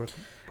 right? And work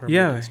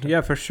permanent and stuff.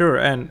 Yeah, for sure.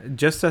 And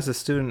just as a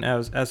student,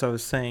 as I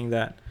was saying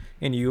that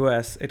in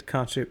U.S. they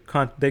contribute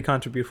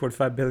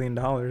 $45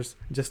 billion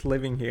just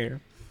living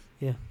here.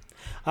 Yeah.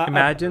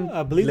 Imagine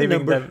I believe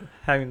living the number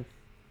having.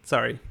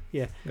 Sorry.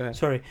 Yeah. Go ahead.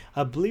 Sorry.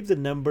 I believe the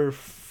number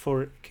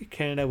for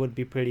Canada would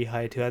be pretty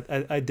high too.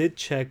 I did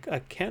check. I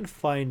can't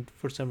find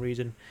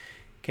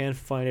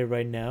it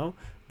right now,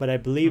 but I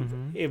believe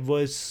it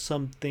was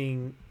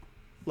something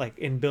like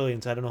in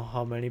billions. I don't know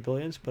how many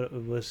billions, but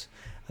it was,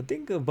 I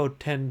think,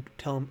 about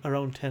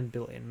around 10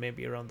 billion,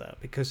 maybe around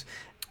that, because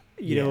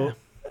you know,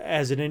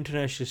 as an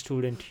international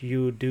student,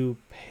 you do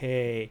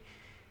pay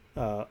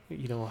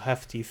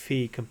hefty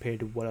fee compared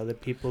to what other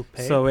people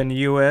pay. So in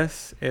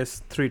US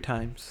it's 3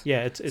 times.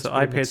 Yeah, it's so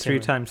I pay 3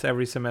 times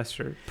every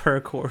semester per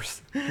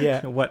course.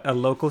 Yeah. What a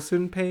local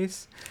student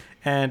pays.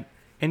 And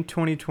in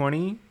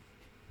 2020,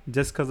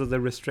 just because of the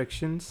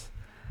restrictions,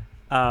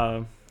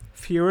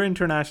 fewer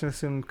international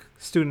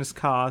students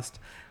cost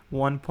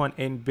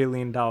 $1.8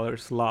 billion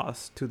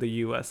lost to the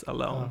US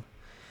alone.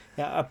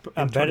 Yeah,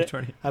 in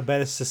 2020. I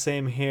bet it's the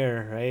same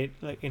here, right?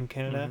 Like in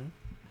Canada,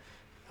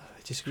 Hmm.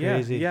 which is Yeah,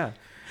 crazy. yeah.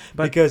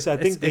 But Because I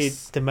it's think the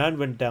it's demand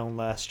went down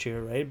last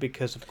year, right?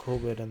 Because of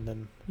COVID, and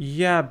then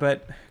yeah,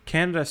 but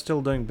Canada's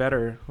still doing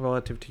better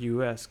relative to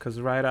US because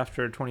right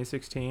after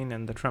 2016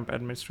 and the Trump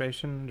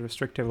administration, the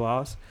restrictive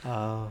laws,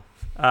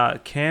 uh,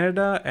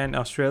 Canada and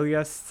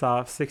Australia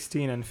saw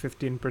 16 and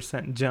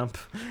 15% jump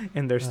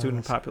in their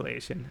student that's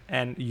population,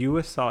 and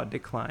US saw a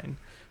decline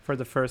for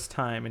the first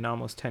time in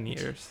almost 10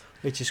 which, years.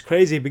 which is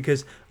crazy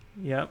because.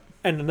 Yep.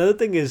 And another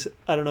thing is,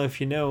 I don't know if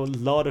you know, a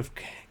lot of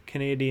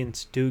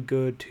Canadians do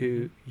go Hmm.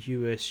 to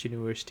U.S.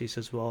 universities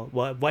as well.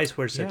 Well, vice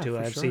versa Yeah, too. for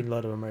I've seen sure. a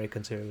lot of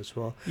Americans here as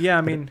well. Yeah,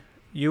 I But mean,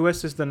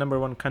 US is the number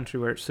one country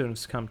where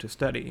students come to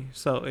study,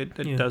 so it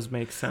yeah, does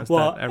make sense that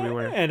well,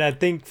 everywhere. and I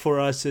think for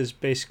us is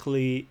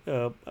basically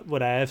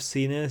what I have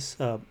seen is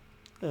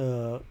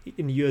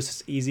in U.S.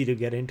 it's easy to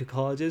get into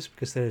colleges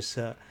because there's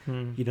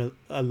Hmm.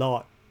 a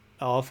lot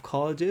of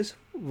colleges.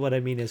 What I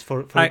mean is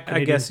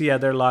I guess yeah,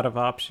 there are a lot of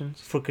options.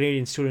 for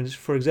Canadian students.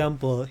 For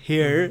example, Hmm.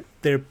 here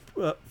they're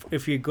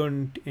if you're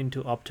going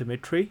into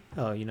optometry,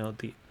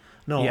 the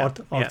no Yeah,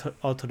 yeah.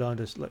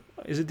 orthodontist. Like,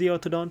 is it the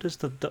orthodontist,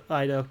 the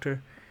eye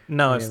doctor?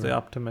 No, it's the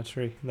Whatever.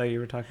 optometry that you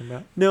were talking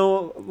about.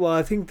 No, well,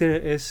 I think there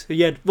is.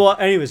 Yeah, well,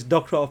 anyways,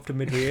 doctor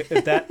optometry.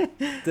 If that,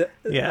 the,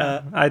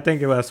 Yeah, I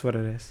think that's what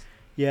it is.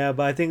 yeah,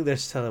 but I think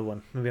there's another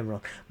one. Maybe I'm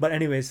wrong. But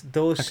anyways,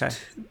 Okay.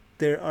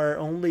 there are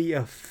only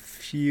a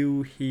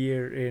few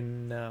here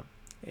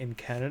in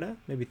Canada,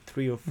 maybe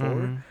 3 or 4.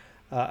 Hmm.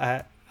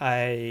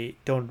 I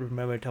don't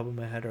remember top of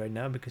my head right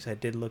now because I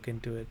did look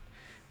into it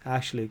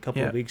actually a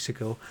couple Yeah. of weeks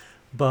ago,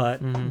 but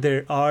Hmm.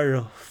 there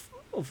are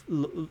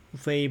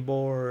way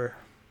more,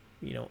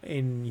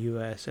 in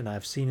US, and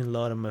I've seen a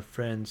lot of my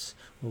friends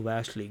who've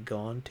actually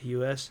gone to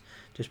US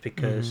just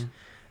because, Hmm.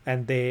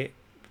 and they.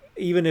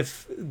 Even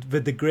if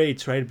with the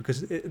grades, right?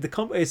 Because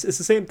it's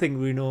the same thing.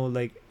 We know,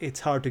 like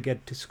it's hard to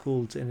get to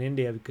schools in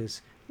India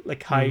because,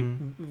 like,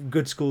 Hmm.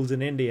 good schools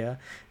in India,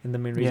 and the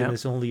main reason Yeah.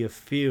 is only a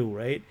few,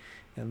 right?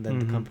 And then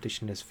the Hmm.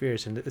 competition is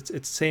fierce, and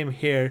it's same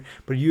here.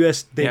 But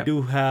US, they Yeah.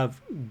 do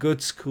have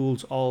good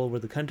schools all over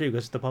the country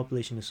because the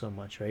population is so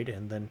much, right?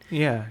 And then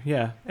Yeah,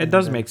 yeah. It and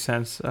does then make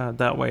sense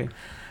that way.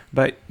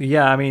 But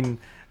yeah, I mean,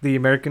 the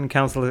American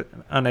Council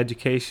on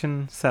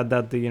Education said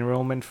that the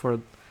enrollment for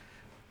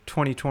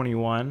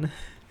 2021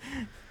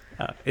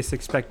 is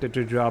expected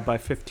to drop by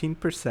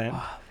 15%,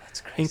 wow,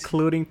 that's crazy.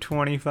 including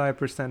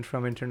 25%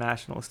 from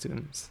international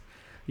students.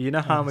 You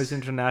know how much Yes.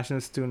 international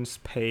students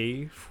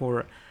pay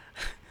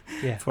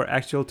Yeah. for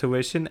actual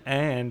tuition,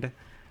 and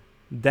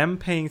them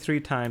paying 3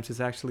 times is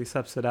actually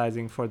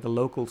subsidizing for the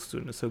local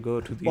students who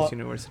go to these Well,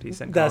 universities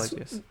and that's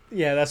colleges.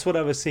 Yeah, that's what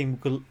I was saying.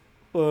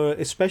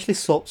 Especially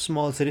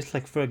small cities,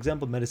 like for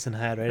example, Medicine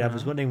Hat, right? I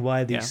was Uh-huh. wondering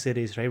why these Yeah.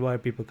 cities, right? Why are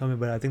people coming?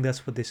 But I think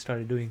that's what they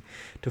started doing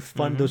to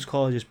fund Hmm. those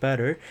colleges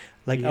better.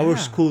 Like our Yeah.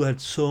 school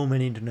had so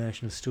many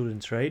international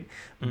students, right?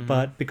 Hmm.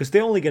 But because they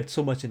only get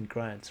so much in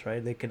grants,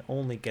 right? They can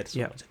only get so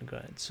Yeah. much in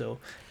grants, so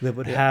they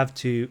would Yeah. have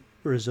to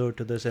resort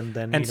to this, and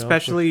then And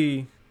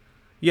especially,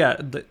 yeah,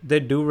 they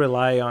do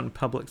rely on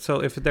public.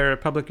 So if they're a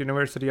public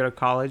university or a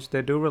college,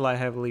 they do rely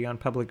heavily on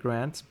public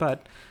grants.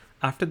 But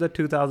after the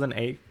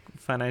 2008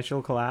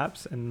 financial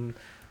collapse and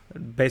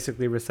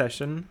basically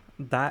recession,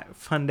 that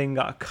funding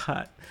got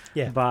cut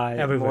yeah, by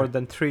everywhere. more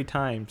than 3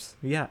 times.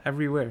 Yeah,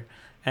 everywhere.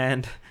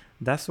 And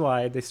that's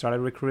why they started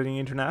recruiting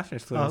international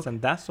students. Okay.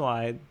 And that's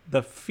why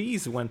the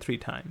fees went 3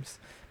 times,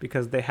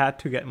 because they had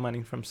to get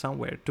money from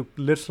somewhere to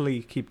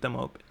literally keep them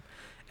open.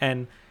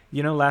 And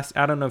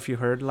I don't know if you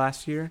heard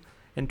last year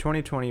in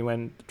 2020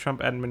 when the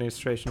Trump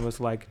administration was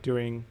like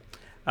during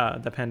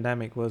the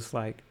pandemic was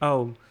like,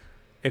 oh,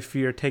 if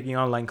you're taking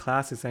online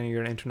classes and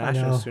you're an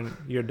international know. student,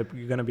 you're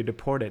going to be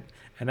deported.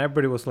 And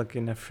everybody was like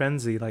in a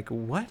frenzy, like,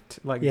 what?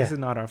 Like, Yeah. this is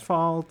not our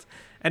fault.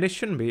 And it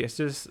shouldn't be. It's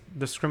just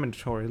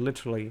discriminatory,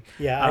 literally.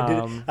 Yeah,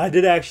 Um, I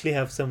did actually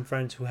have some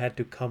friends who had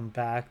to come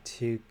back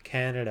to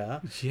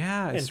Canada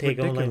Yeah, and it's take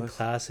online ridiculous.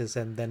 classes,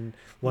 and then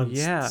once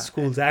Yeah.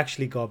 schools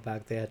actually got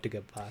back, they had to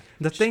get back.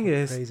 The which thing so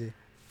is, crazy.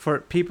 for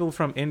people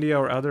from India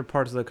or other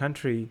parts of the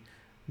country,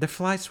 the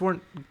flights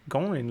weren't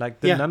going. Like,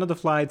 Yeah. none of the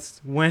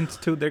flights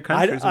went to their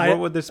countries. I- What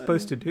were they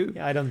supposed to do?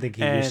 Yeah, I don't think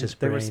he And used his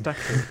they brain. were stuck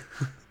there.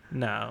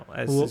 No,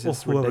 it's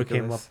just Whoever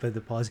ridiculous. came up with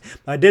the policy.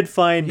 I did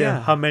find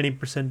Yeah. how many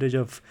percentage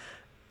of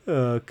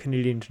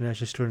Canadian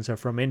international students are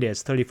from India.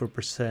 It's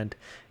 34%,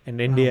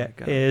 and India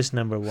my God. is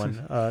number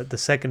one. The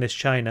second is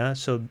China.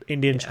 So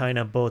India and Yeah.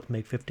 China both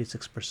make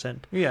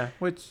 56%. Yeah,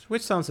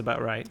 which sounds about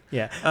right.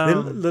 Yeah,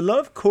 Um, a lot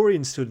of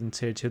Korean students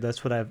here too.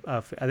 That's what I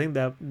think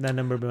that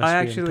number must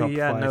I be actually, in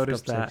top 5,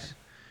 noticed top that. 6.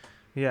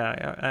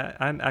 Yeah,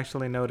 I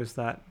actually noticed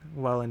that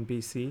well in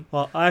BC,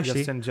 Well, actually,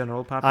 just in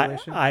general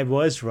population. I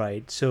was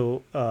right.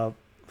 So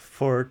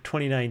for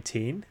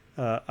 2019,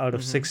 out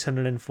of Mhm.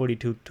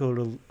 642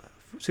 total,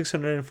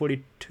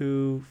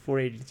 642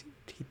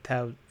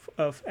 480,000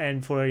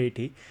 and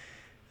 480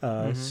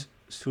 Mhm.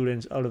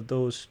 students, out of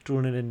those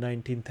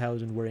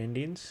 219,000 were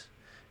Indians,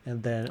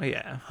 and then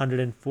Yeah.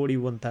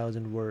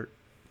 141,000 were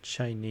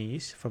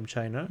Chinese from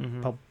China,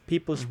 Mhm.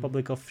 People's Mhm.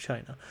 Republic of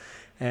China,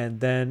 and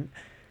then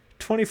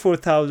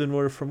 24,000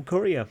 were from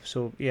Korea.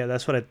 So yeah,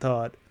 that's what I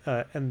thought.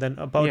 And then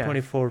about Yeah,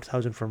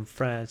 24,000 from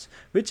France,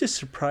 which is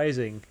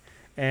surprising.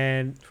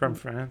 And from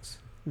France.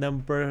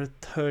 number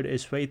third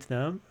is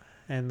Vietnam,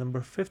 and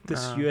number fifth is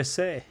Uh,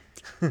 USA.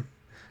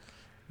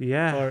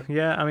 yeah, Or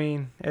yeah. I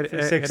mean, it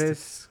sixth.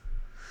 is.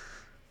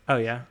 Oh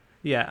yeah,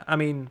 yeah. I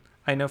mean,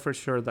 I know for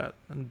sure that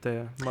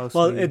the Well,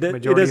 mostly it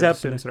majority does of the happen.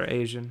 students are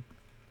Asian.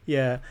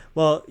 Yeah.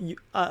 Well,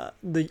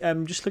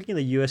 I'm just looking at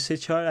the USA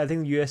chart. I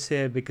think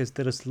USA because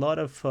there is a lot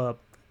of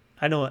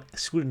I know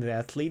student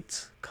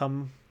athletes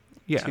come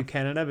Yeah, to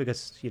Canada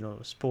because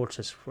sports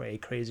is way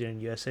crazier in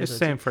USA, it's so it's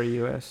same for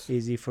U.S.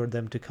 easy for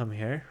them to come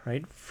here,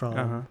 right? Uh huh.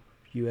 From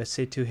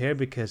USA to here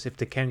because if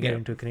they can get Yeah.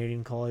 into a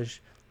Canadian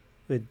college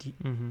with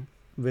Mhm.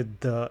 with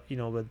the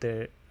with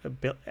their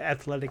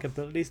athletic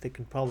abilities, they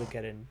can probably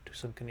get into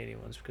some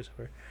Canadian ones because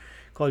our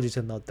colleges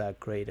are not that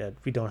great at.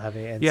 We don't have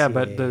a Yeah,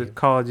 but the NCAA.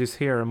 colleges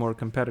here are more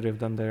competitive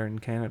than they're in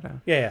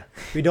Canada. Yeah,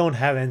 we don't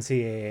have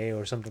NCAA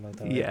or something like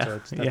that, right? Yeah,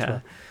 So that's yeah,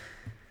 why.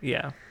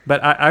 yeah.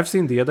 But I've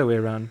seen the other way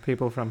around.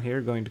 People from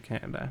here going to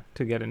Canada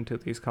to get into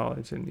these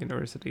colleges and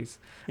universities.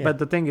 Yeah. But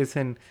the thing is,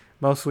 in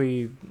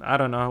mostly, I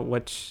don't know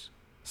which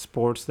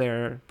sports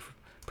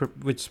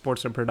which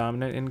sports are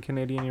predominant in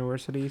Canadian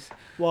universities.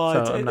 Well,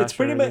 So I'm not it's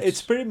pretty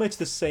sure much which.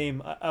 the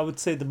same. I would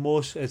say the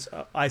most is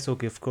ice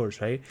hockey, of course,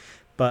 right?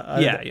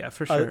 But Yeah,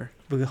 for sure.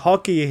 but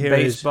hockey here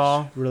is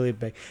Baseball. really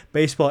big.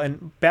 Baseball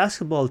and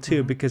basketball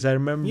too, Mhm. because I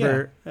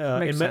remember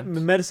makes sense.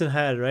 Medicine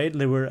Hat, right?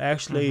 There were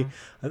actually Mhm.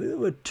 I think there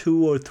were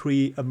 2 or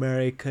 3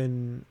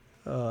 American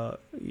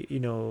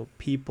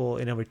people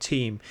in our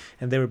team,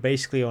 and they were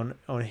basically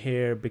on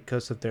here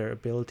because of their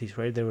abilities,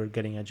 right? They were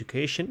getting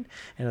education,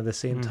 and at the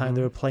same time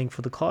they Mhm. were playing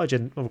for the college,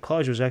 and our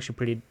college was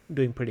actually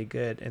doing pretty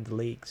good in the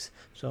leagues.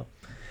 So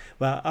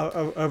well,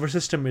 our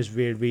system is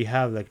weird. We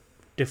have like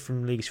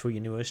different leagues for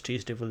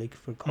universities, different leagues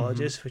for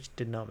colleges, which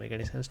did not make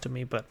any sense to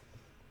me, but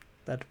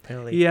that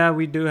apparently. Yeah,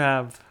 we do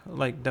have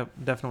like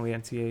definitely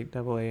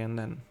NCAA and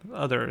then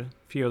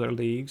few other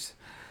leagues,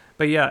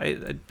 but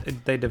yeah,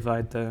 they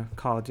divide the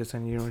colleges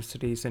and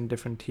universities in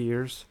different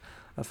tiers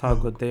of how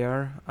good they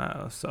are.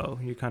 So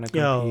you kind of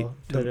compete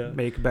to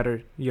make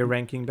better your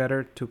ranking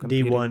better to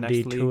compete in the D1, next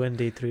D2, league. and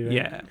D3,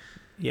 right?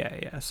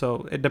 Yeah.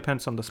 So it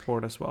depends on the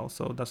sport as well.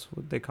 So that's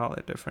what they call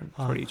it different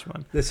for each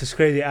one. This is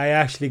crazy. I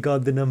actually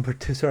got the number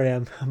 2. Sorry,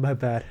 I'm my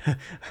bad.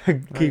 Very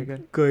good.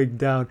 Keep going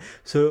down.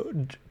 So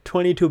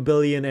 22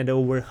 billion and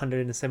over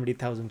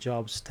 170,000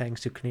 jobs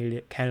thanks to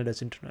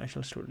Canada's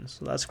international students.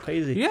 So that's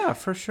crazy. Yeah,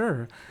 for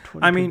sure.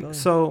 22 I mean, billion.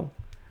 so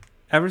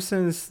ever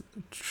since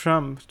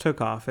Trump took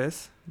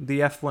office,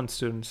 the F1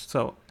 students.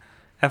 So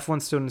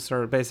F1 students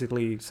are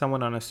basically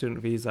someone on a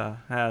student visa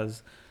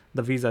has.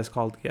 The visa is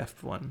called the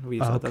F1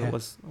 visa. Okay. That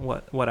was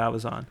what I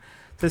was on.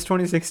 Since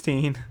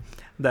 2016,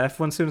 the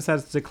F1 students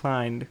has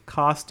declined,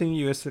 costing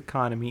U.S.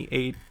 economy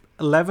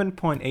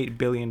 $11.8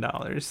 billion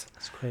That's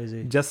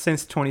crazy. just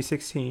since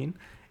 2016,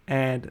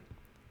 and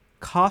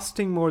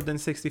costing more than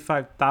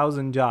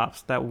 65,000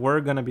 jobs that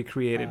were going to be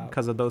created Wow.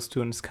 because of those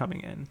students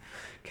coming in.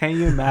 Can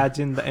you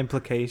imagine the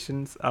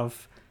implications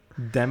of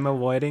them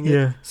avoiding it?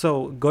 Yeah.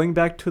 So going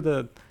back to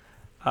the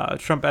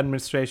Trump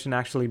administration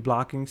actually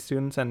blocking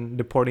students and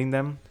deporting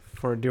them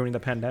during the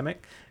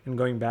pandemic and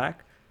going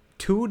back,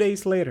 2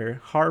 days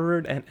later,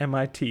 Harvard and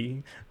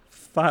MIT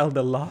filed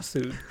a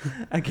lawsuit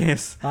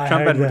against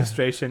Trump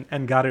administration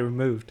and got it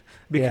removed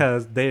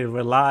because they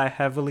rely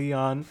heavily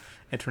on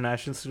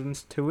international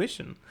students'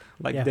 tuition.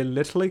 Like they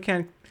literally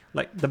can't.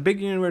 Like the big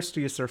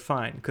universities are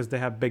fine because they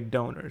have big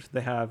donors.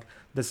 They have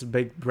this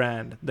big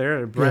brand.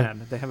 They're a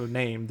brand. They have a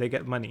name. They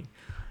get money.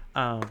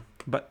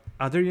 But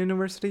other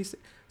universities,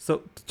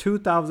 so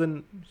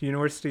 2,000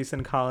 universities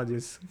and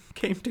colleges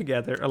came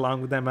together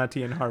along with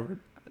MIT and Harvard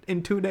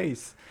in 2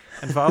 days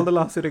and filed a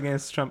lawsuit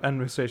against Trump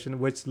administration,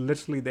 which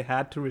literally they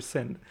had to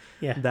rescind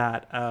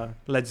that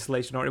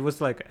legislation, or it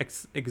was like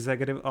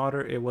executive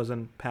order. It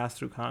wasn't passed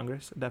through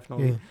Congress,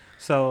 definitely.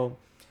 So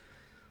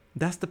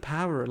that's the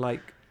power.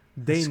 Like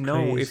they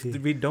know if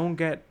we don't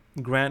get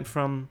grant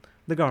from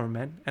the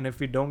government and if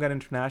we don't get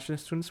international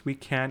students, we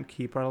can't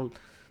keep our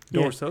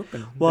doors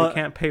open. Well, they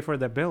can't pay for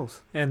their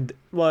bills. And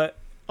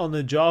on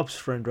the jobs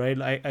front, right,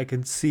 I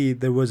can see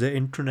there was an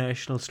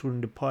international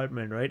student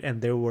department, right,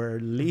 and there were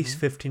at least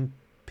 15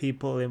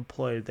 people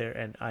employed there,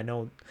 and I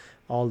know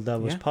all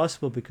that was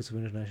possible because of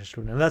international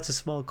student, and that's a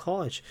small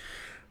college,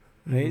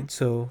 right?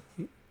 So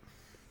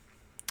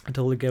I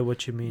totally get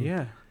what you mean.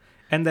 Yeah.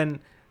 And then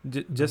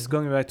just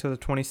going back to the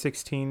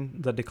 2016,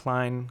 the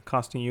decline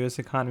costing U.S.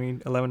 economy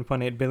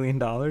 $11.8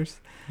 billion.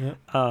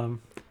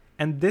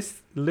 And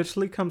this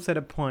literally comes at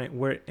a point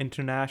where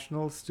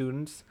international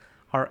students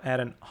are at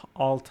an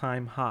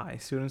all-time high.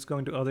 Students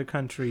going to other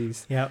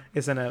countries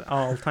is at an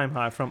all-time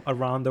high from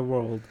around the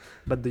world.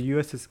 But the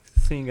U.S. is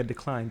seeing a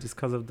decline just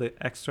because of the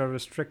extra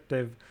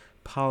restrictive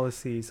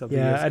policies of the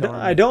U.S.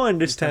 government. I don't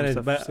understand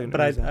it, but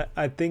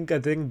I think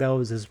that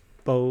was his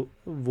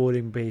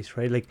voting based,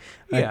 right? Like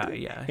Yeah,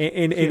 yeah.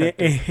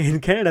 in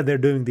Canada they're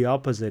doing the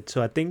opposite.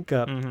 So I think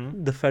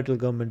Mm-hmm. the federal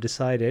government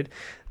decided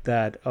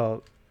that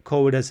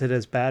COVID has hit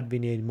us bad. We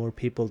need more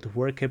people to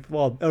work it.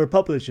 Well, our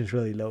population is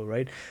really low,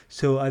 right?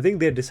 So I think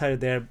they decided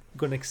they're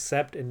going to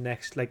accept in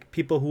next like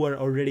people who are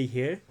already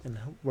here and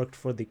worked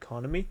for the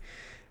economy,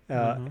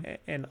 Mm-hmm.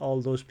 and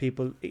all those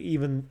people,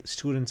 even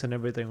students and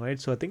everything, right?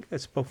 So I think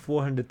it's about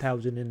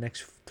 400,000 in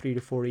next 3 to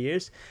 4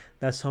 years.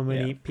 That's how Yeah.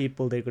 many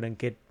people they're gonna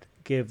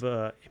give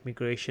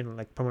immigration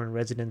like permanent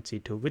residency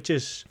to, which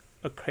is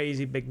a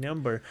crazy big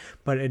number,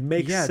 but it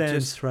makes Yeah, sense,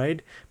 just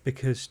right?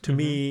 Because to mm-hmm.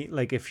 me,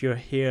 like if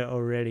you're here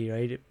already,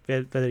 right,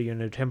 whether you're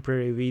on a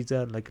temporary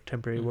visa, like a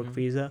temporary work Mm-hmm.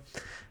 visa,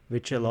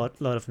 which a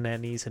Mm-hmm. lot of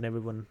nannies and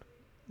everyone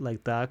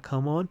like that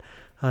come on,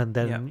 and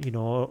Yeah. then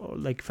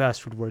like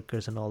fast food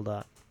workers and all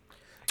that,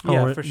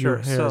 Yeah, or for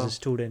you're sure. here as a So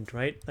student,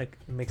 right? Like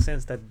it makes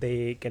sense that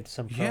they get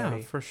some yeah,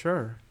 priority. for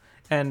sure.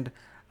 And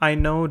I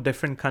know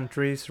different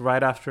countries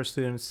right after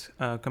students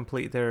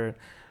complete their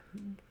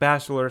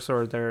bachelor's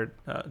or their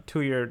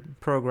 2 year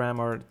program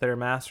or their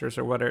master's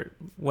or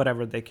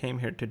whatever they came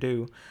here to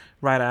do.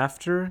 Right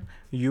after,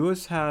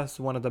 US has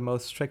one of the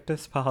most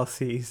strictest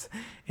policies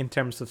in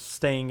terms of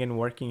staying and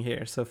working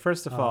here. So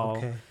first of Oh, all,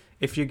 okay.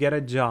 if you get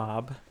a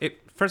job,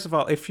 first of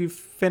all, if you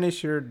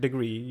finish your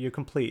degree, you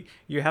complete,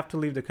 you have to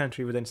leave the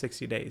country within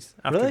 60 days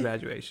after Really?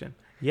 graduation.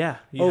 Yeah,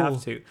 you have Oh,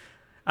 to.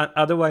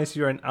 Otherwise,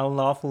 you're in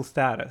unlawful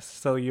status.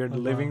 So you're oh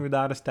living wow.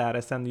 without a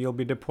status and you'll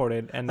be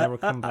deported and never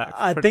come back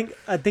I think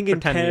for in 10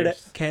 Canada,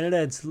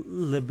 years. it's a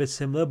little bit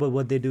similar, but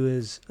what they do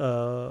is,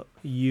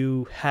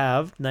 you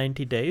have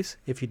 90 days.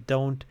 If you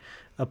don't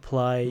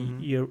apply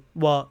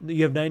Mm-hmm.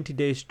 you have 90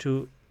 days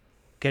to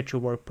get your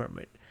work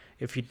permit.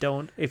 If you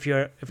don't, if you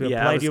Yeah, I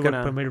applied was your work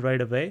gonna. permit right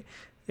away,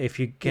 if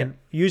you Yeah. can,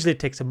 usually it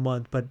takes a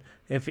month, but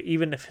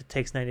even if it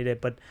takes 90 days,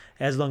 but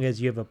as long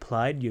as you have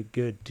applied, you're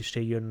good to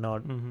stay. You're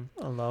not Mm-hmm.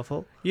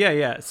 unlawful. Yeah,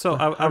 yeah. So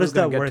But I how was does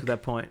gonna that get to work?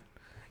 that point.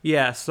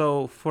 Yeah.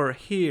 So for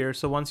here,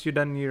 so once you're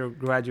done your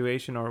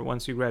graduation or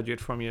once you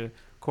graduate from your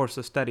course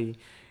of study,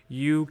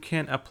 you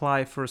can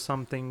apply for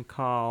something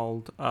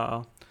called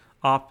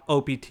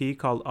OPT,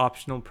 called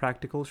optional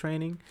practical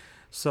training.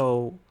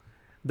 So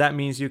that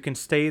means you can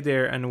stay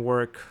there and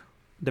work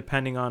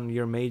depending on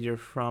your major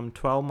from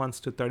 12 months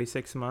to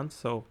 36 months,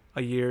 so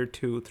a year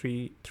to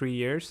 3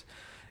 years.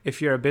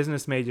 If you're a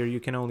business major, you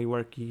can only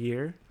work a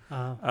year.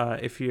 Uh,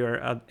 If you're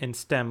in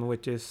STEM,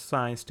 which is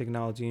science,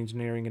 technology,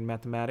 engineering, and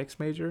mathematics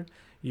major,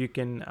 you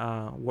can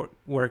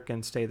work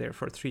and stay there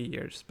for 3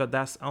 years. But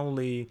that's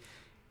only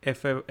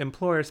if an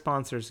employer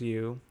sponsors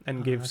you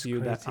and gives that's you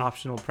that crazy.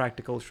 optional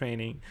practical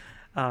training.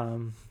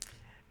 Um,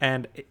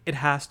 and it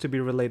has to be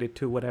related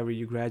to whatever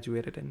you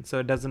graduated in. So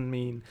it doesn't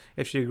mean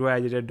if you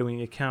graduated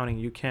doing accounting,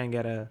 you can't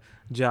get a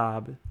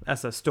job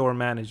as a store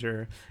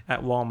manager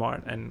at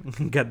Walmart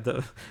and get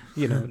the,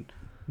 you know,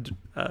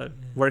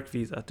 work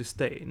visa to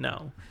stay.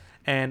 No.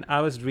 And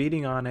I was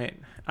reading on it.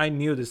 I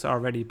knew this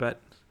already, but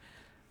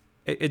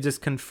it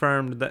just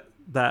confirmed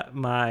that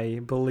my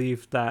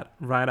belief that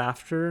right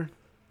after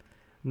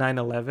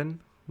 9/11,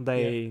 Yeah.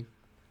 they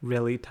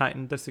really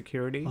tightened the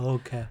security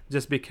Okay.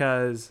 just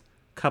because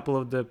a couple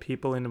of the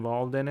people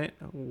involved in it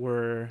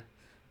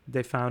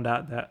they found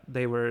out that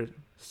they were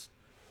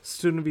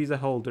student visa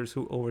holders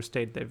who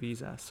overstayed their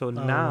visa. So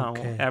now,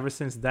 Okay. ever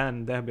since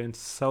then, they have been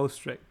so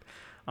strict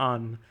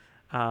on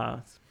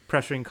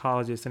pressuring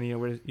colleges and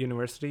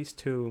universities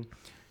to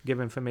give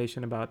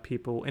information about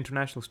people,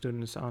 international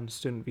students on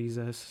student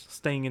visas,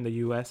 staying in the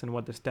U.S. and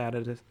what the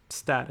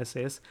status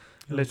is,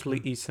 literally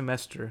Okay. each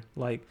semester,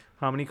 like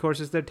how many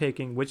courses they're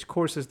taking, which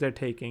courses they're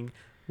taking,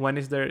 when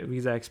is their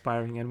visa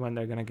expiring, and when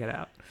they're gonna get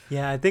out.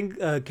 Yeah, I think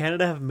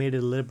Canada have made it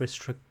a little bit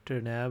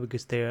stricter now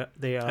because they are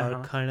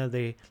Uh-huh. kind of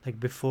they like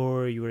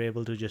before you were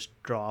able to just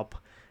drop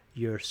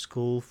your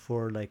school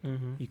for like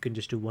Mm-hmm. you can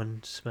just do one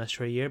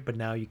semester a year, but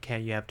now you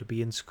can't. You have to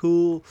be in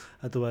school,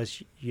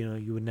 otherwise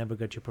you would never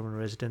get your permanent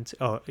residence,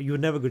 or you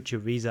would never get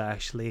your visa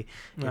actually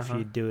if Uh-huh.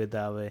 you do it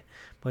that way.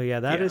 But yeah,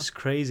 that Yeah. is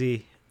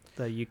crazy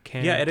that you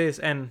can't. Yeah, it is,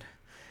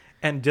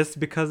 and just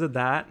because of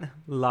that, a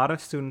lot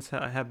of students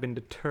have been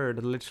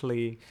deterred,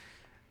 literally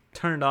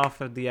turned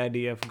off at the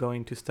idea of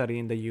going to study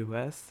in the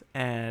U.S.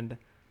 and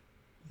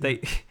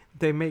they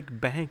they make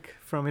bank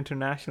from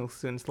international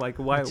students. Like,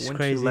 why It's wouldn't you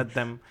crazy. let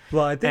them?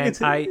 Well, I think And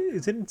I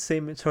isn't it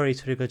same? Sorry,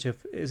 Kachif.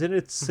 Isn't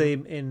it Mhm.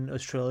 same in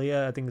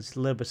Australia? I think it's a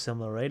little bit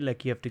similar, right?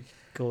 Like you have to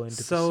go into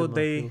the So similar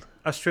field.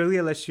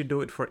 Australia lets you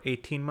do it for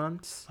 18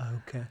 months,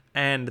 Okay.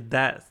 and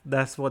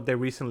that's what they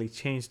recently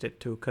changed it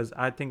to, because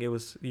I think it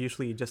was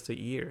usually just a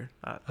year,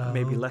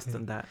 maybe less Okay.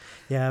 than that.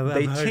 Yeah,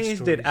 They I've heard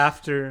changed it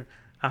stories.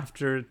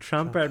 after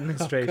Trump Trump.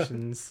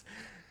 administrations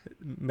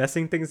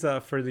messing things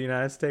up for the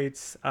United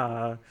States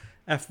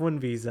F1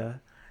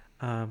 visa.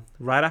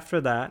 Right after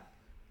that,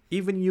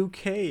 even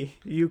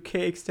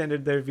UK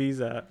extended their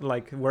visa,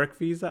 like work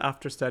visa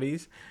after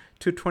studies,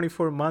 to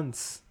 24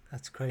 months.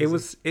 That's crazy.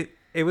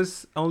 It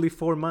was only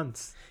 4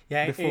 months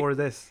yeah. before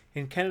this.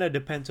 In Canada, it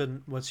depends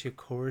on what's your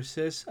course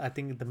is. I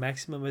think the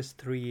maximum is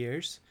 3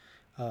 years.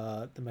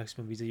 the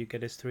maximum visa you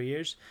get is 3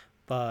 years.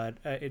 But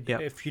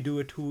Yep. if you do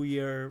a 2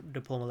 year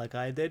diploma like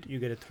I did, you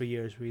get a 3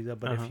 years visa.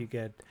 But Uh-huh. if you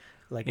get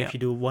like Yeah. if you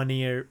do 1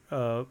 year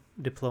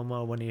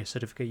diploma, 1 year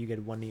certificate, you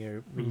get 1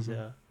 year Mm-hmm.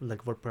 visa,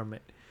 like work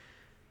permit.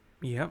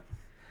 Yep.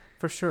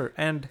 For sure.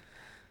 And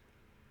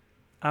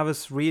I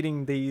was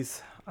reading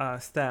these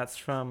stats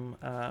from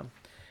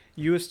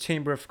U.S.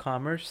 Chamber of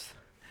Commerce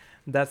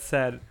that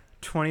said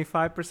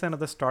 25% of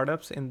the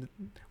startups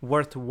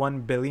worth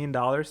 $1 billion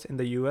in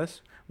the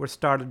U.S.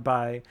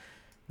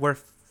 were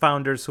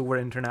founders who were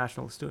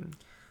international students.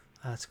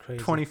 That's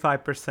crazy.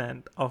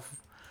 25%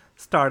 of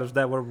startups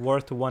that were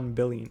worth 1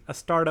 billion. A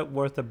startup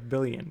worth $1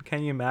 billion.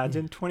 Can you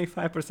imagine?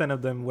 25%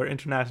 of them were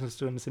international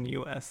students in the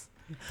U.S.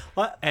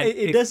 Well, And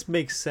it does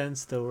make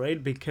sense though,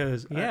 right?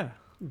 Because Yeah.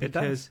 it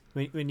does.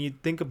 when you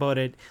think about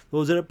it,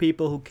 those are the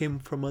people who came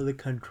from other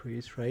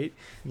countries, right?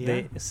 Yeah.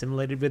 They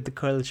assimilated with the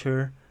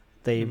culture.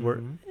 They were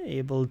Mhm.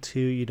 able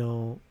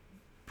to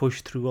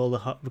push through all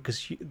the because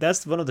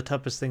that's one of the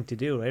toughest thing to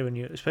do, right? When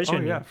you, especially Oh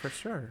when yeah, you're for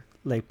sure.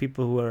 like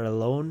people who are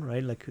alone,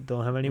 right? Like who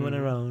don't have anyone Mhm.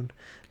 around,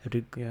 have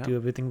to Yeah. do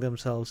everything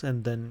themselves,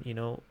 and then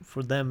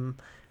for them,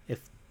 if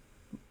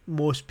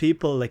most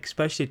people, like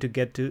especially to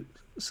get to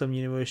some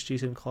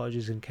universities and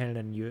colleges in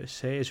Canada and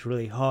USA, it's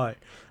really hard.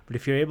 But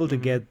if you're able to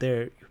Mhm. get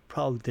there, you're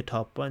probably the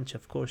top bunch.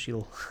 Of course,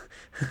 you'll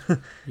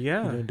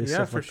Yeah, do yeah,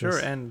 stuff for like sure.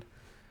 this.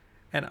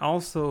 And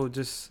also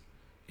just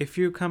if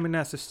you come in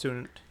as a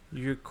student,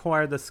 you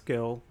acquire the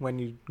skill when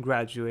you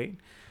graduate.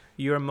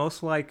 You're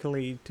most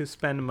likely to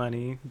spend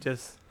money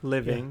just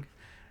living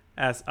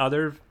as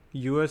other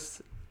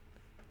US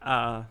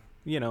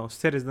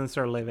citizens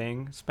are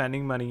living,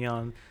 spending money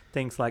on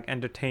things like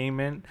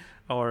entertainment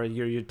or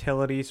your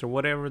utilities or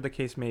whatever the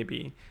case may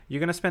be. You're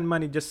going to spend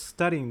money just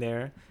studying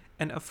there.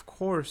 And of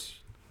course,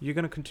 you're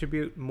going to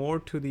contribute more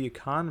to the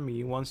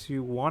economy once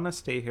you want to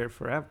stay here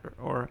forever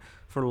or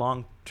for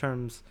long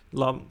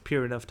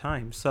period of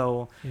time.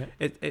 So Yeah.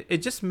 it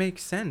just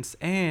makes sense.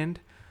 And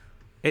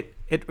it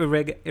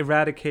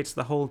eradicates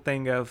the whole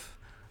thing of,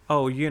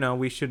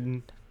 we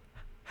shouldn't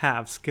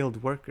have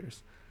skilled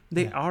workers.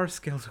 They Yeah. are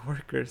skilled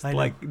workers. I know.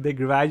 Like they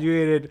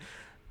graduated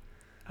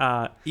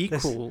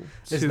equal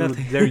there's to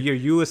nothing- your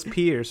U.S.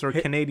 peers or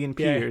Canadian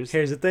peers,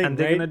 Here's the thing, and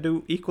they're right? gonna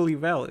do equally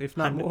well, if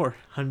not 100 more.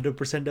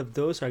 100% of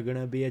those are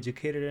gonna be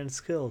educated and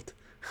skilled,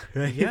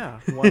 right? Yeah,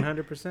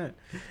 100%.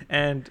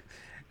 And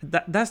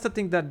that's the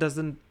thing that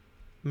doesn't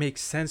make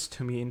sense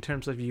to me in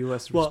terms of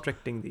U.S. Well,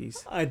 restricting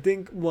these. I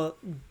think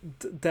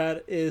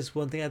that is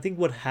one thing. I think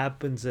what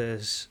happens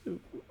is,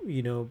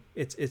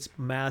 it's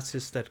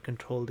masses that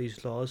control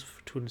these laws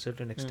to a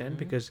certain extent Mhm.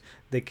 because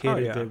they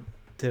cater yeah.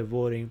 to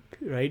voting,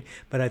 right?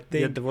 But I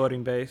think The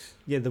voting base.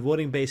 the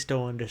voting base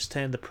don't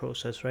understand the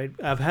process, right?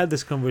 I've had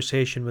this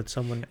conversation with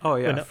someone. Oh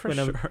yeah, when, for when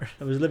sure.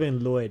 I was living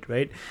in Lloyd,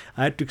 right?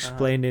 I had to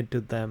explain it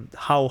to them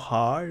how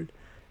hard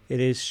it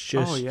is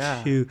just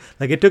yeah. to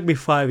it took me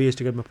 5 years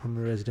to get my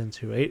permanent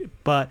residency, right?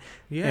 But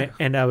Yeah,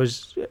 and I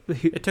was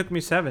it took me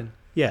 7.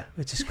 yeah,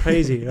 which is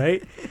crazy,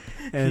 right?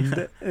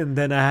 And and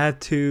then I had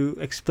to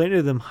explain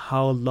to them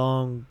how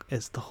long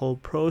is the whole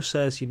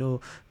process,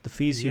 the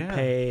fees you Yeah.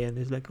 pay, and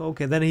he's like,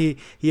 okay. Then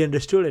he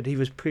understood it. He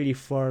was pretty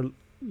far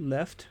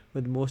left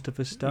with most of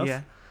his stuff,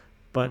 Yeah,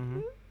 but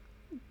Mhm.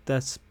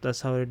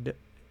 that's how it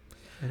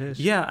is.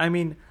 Yeah, I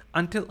mean,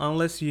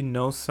 unless you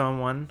know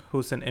someone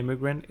who's an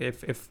immigrant,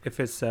 if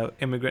it's a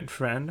immigrant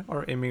friend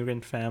or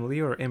immigrant family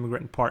or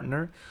immigrant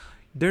partner,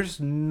 there's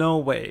no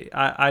way.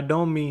 I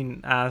don't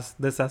mean as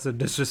a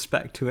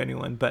disrespect to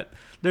anyone, but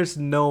there's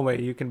no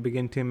way you can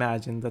begin to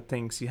imagine the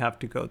things you have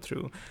to go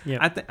through. Yeah.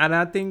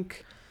 I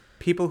think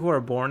people who are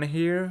born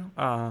here,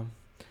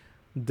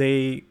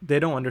 they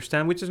don't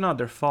understand, which is not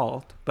their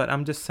fault. But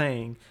I'm just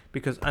saying,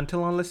 because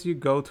unless you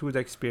go through the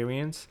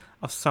experience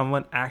of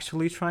someone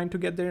actually trying to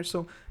get there,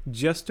 so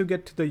just to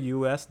get to the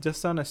U.S.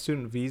 just on a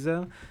student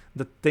visa,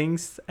 the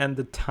things and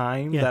the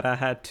time Yeah. that I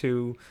had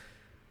to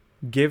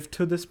give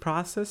to this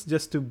process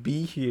just to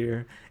be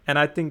here. And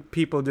I think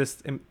people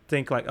just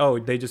think like, oh,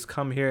 they just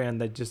come here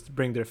and they just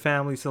bring their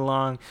families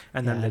along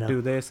and Yeah, then I they know.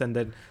 do this and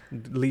then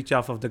leech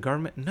off of the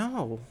government.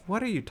 No,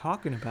 what are you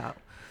talking about?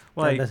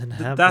 That Like doesn't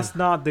happen. that's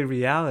not the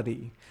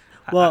reality.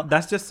 Well,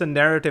 That's just a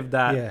narrative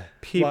that yeah.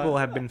 people Well,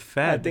 have been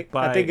fed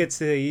I think it's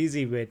the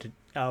easy way to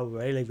out,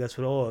 right? Like that's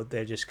what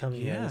they're just coming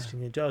here Yeah.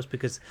 listing their jobs,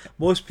 because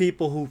most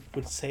people who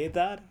would say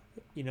that,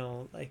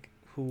 like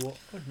who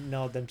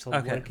know themselves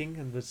Okay. working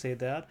and would say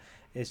that,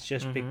 it's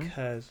just Mhm.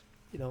 because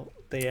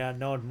they are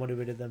not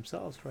motivated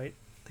themselves, right?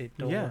 They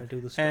don't Yeah. want to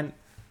do the stuff. And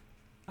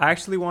I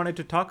actually wanted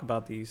to talk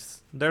about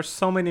these. There's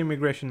so many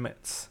immigration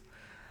myths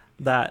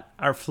that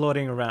are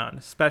floating around,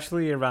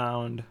 especially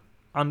around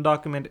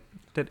undocumented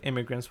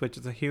immigrants, which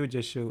is a huge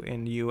issue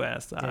in the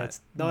U.S. Yeah,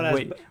 it's not as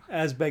wait.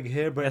 as big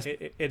here, but As-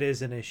 it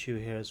is an issue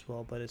here as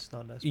well. But it's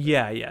not as big.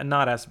 Yeah,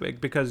 not as big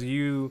because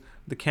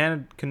the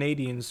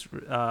Canadians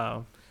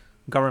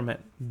government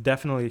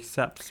definitely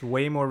accepts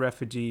way more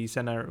refugees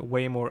and are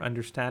way more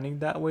understanding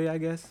that way, I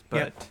guess.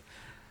 Yeah.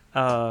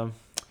 But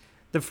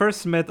the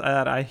first myth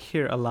that I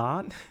hear a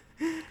lot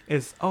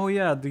is, oh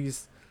yeah,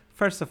 these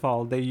first of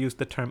all, they use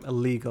the term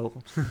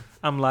illegal.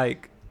 I'm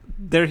like,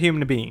 they're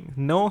human being.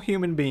 No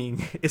human being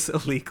is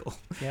illegal.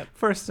 Yep.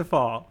 First of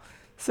all.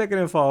 Second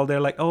of all,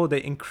 they're like, oh,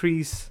 they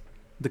increase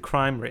the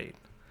crime rate.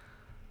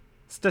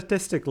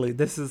 Statistically,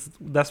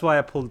 that's why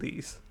I pulled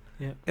these.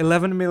 Yep.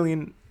 11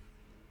 million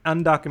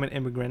undocumented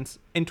immigrants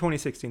in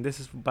 2016.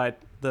 This is by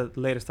the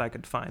latest I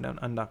could find on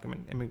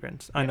undocumented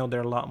immigrants. I know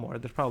there are a lot more.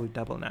 There's probably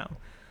double now.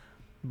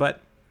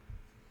 But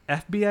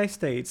FBI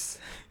states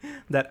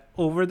that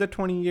over the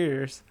 20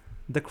 years,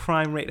 the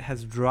crime rate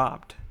has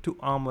dropped to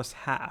almost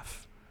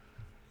half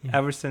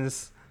ever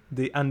since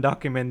the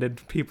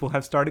undocumented people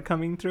have started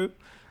coming through,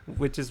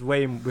 which is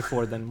way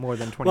before than more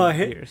than 20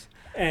 years.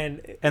 And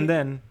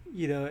then,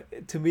 you know,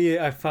 to me,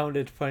 I found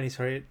it funny,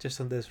 sorry,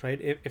 just on this, right?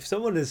 If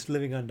someone is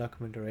living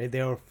undocumented, right, they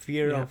are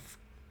fear of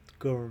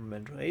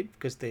government, right?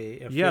 Because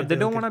they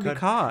don't want to be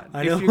caught.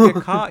 If you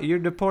get caught, you're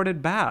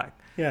deported back.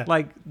 Yeah.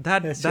 Like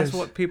that's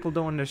what people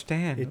don't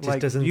understand. It just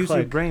like, doesn't use click.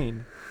 your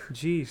brain.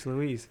 Jeez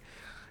Louise.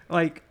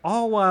 Like,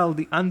 all while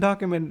the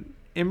undocumented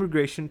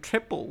immigration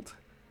tripled,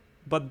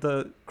 but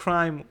the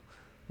crime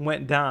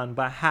went down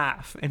by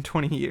half in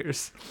 20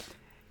 years.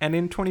 And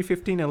in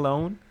 2015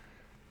 alone,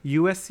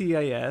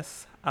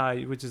 USCIS,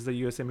 which is the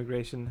U.S.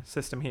 immigration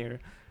system here,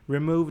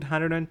 removed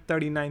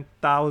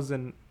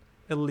 139,000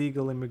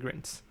 illegal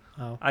immigrants.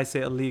 Oh. I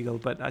say illegal,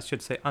 but I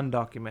should say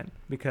undocumented,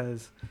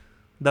 because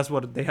that's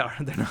what they are.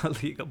 They're not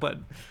illegal, but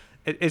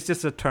it's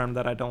just a term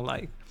that I don't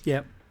like.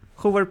 Yeah.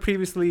 Who were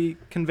previously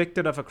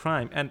convicted of a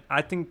crime. And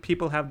I think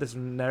people have this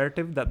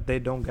narrative that they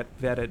don't get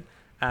vetted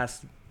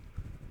as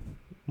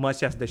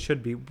much as they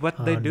should be,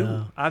 but they do.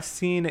 No. I've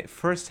seen it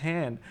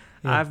firsthand.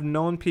 Yeah. I've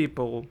known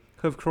people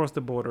who have crossed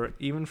the border,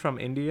 even from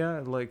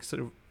India, like,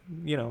 sort of,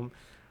 you know,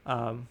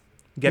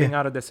 getting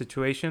out of the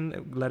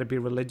situation, let it be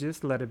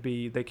religious, let it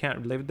be they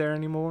can't live there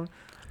anymore,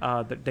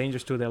 the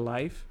dangers to their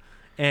life.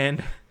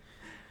 And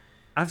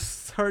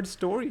I've heard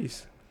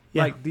stories.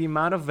 Like, the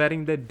amount of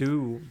vetting they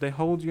do, they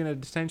hold you in a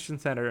detention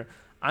center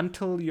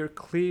until you're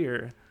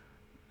clear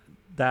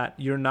that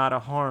you're not a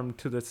harm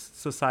to the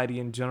society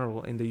in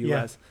general in the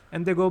U.S.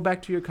 And they go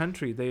back to your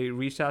country. They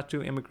reach out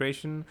to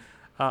immigration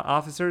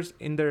officers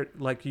in their,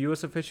 like,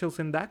 U.S. officials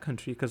in that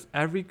country, because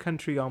every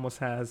country almost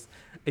has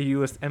a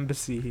U.S.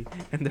 embassy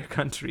in their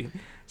country.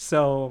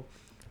 So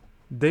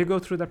they go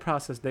through the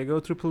process. They go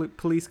through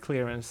police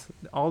clearance,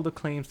 all the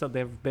claims that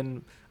they've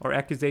been, or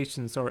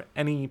accusations, or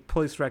any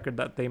police record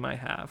that they might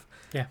have.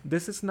 Yeah.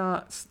 This is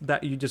not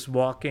that you just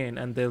walk in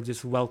and they'll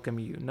just welcome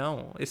you.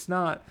 No, it's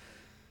not.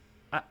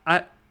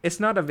 It's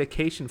not a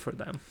vacation for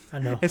them. I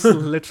know. It's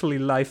literally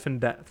life and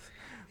death.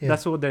 Yeah.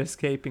 That's what they're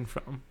escaping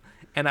from.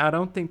 And I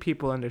don't think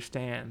people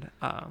understand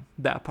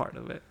that part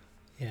of it.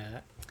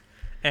 Yeah.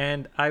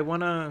 And I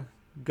want to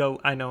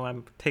go, I know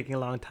I'm taking a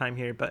long time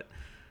here, but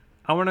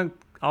I want to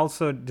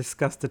also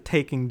discuss the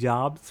taking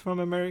jobs from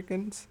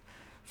Americans.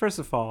 First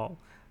of all,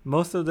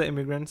 most of the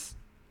immigrants,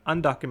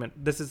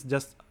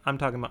 undocumented, I'm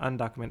talking about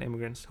undocumented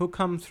immigrants who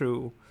come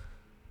through.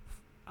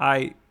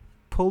 I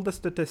pulled the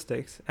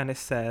statistics and it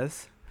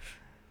says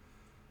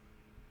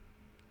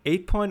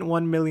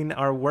 8.1 million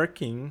are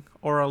working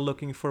or are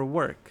looking for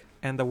work.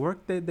 And the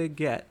work that they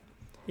get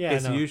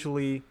is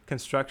usually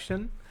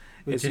construction,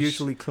 it's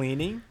usually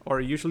cleaning, or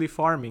usually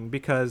farming,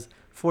 because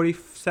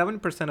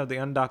 47% of the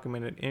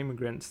undocumented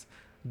immigrants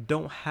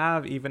don't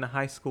have even a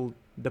high school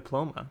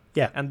diploma.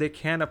 Yeah. And they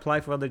can't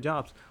apply for other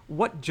jobs.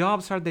 What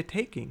jobs are they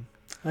taking?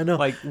 I know.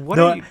 Like, what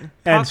are you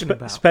talking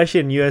about? Especially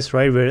in US,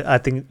 right, where I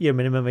think your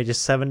minimum wage is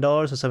 $7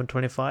 or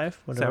 $7.25,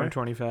 whatever.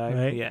 $7.25,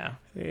 right? Yeah.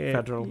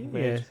 Federal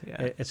wage.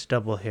 Yeah. It's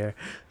double here.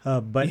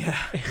 But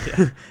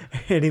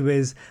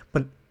anyways,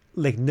 but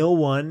like, no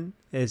one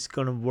is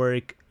gonna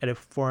work at a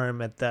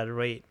farm at that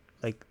rate.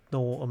 Like,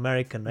 no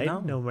American,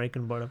 right? No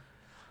American bottom.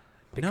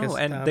 No,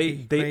 and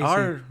they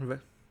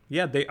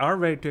are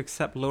ready to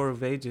accept lower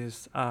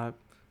wages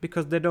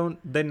because they know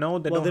they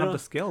don't have the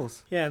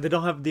skills. Yeah, they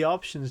don't have the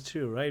options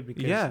too, right?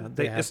 Because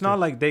it's not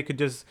like they could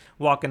just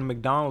walk in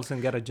McDonald's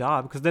and get a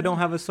job, because they don't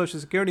have a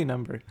social security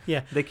number.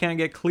 Yeah, they can't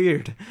get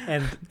cleared,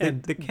 and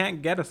they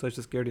can't get a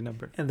social security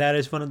number. And that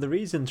is one of the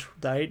reasons,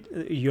 right?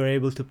 You're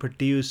able to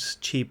produce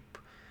cheap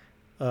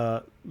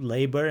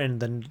labor, and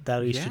then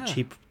that leads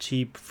to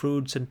cheap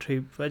fruits and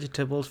cheap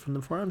vegetables from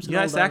the farms. And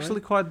it's actually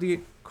quite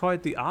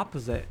the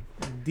opposite.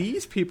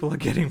 These people are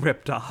getting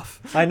ripped off.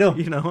 I know.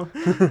 You know,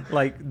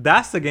 like,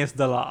 that's against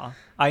the law.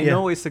 I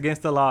know it's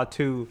against the law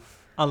to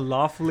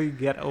unlawfully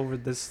get over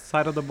this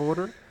side of the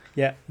border.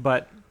 Yeah.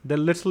 But they're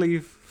literally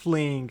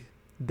fleeing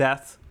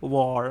death,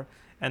 war,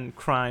 and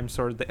crimes,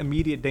 or the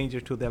immediate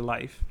danger to their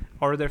life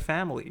or their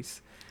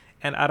families.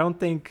 And I don't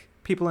think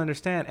people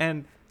understand.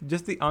 And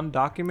just the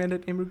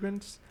undocumented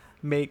immigrants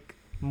make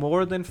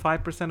more than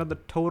 5% of the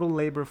total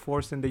labor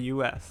force in the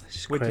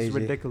U.S., which is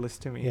ridiculous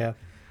to me. Yeah.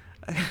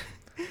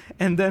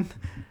 And then,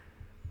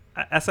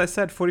 as I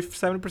said,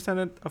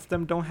 47% of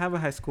them don't have a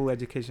high school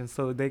education,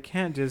 so they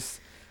can't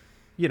just,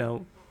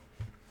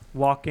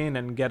 walk in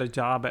and get a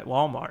job at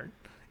Walmart.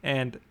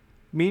 And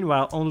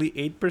meanwhile, only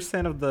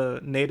 8% of the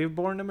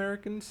native-born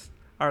Americans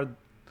are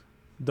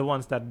the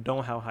ones that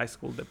don't have high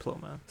school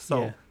diploma. So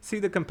Yeah. see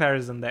the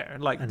comparison there.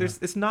 Like I there's,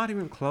 know. it's not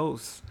even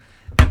close.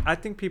 And I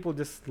think people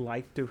just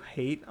like to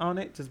hate on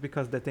it just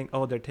because they think,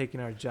 oh, they're taking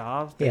our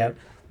jobs. Yeah.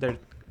 Their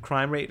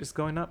crime rate is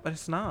going up, but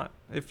it's not.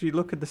 If you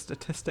look at the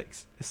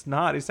statistics, it's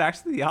not. It's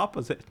actually the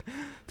opposite,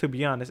 to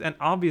be honest. And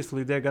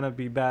obviously, they're gonna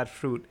be bad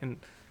fruit in,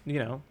 you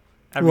know,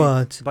 every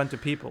What? bunch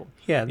of people.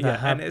 Yeah, that Yeah, and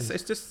happens.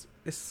 it's just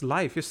it's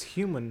life. It's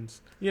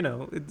humans. You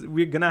know,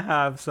 we're gonna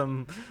have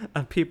some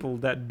people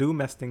that do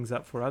mess things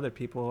up for other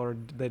people or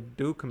that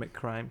do commit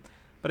crime,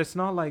 but it's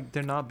not like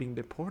they're not being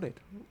deported.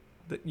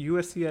 The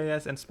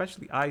USCIS and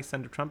especially ICE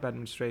and the Trump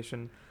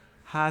administration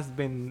has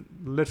been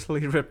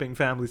literally ripping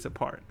families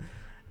apart,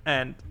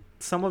 and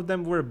some of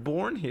them were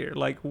born here.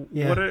 Like,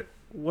 Yeah.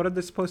 what are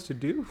they supposed to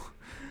do?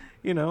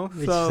 You know,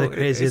 Which so is the it's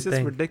craziest just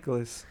thing.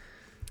 ridiculous.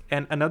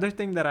 And another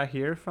thing that I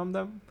hear from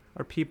them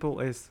or people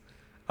is,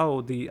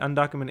 oh, the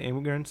undocumented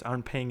immigrants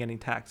aren't paying any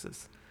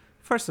taxes.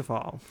 First of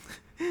all,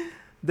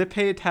 they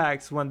pay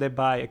tax when they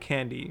buy a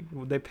candy.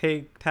 They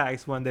pay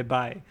tax when they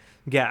buy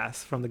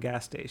gas from the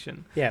gas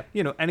station. Yeah.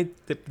 You know,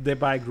 they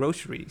buy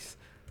groceries.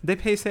 They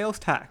pay sales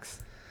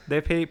tax.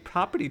 They pay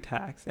property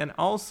tax, and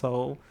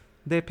also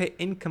they pay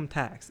income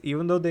tax.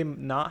 Even though they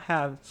not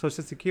have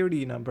social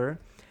security number,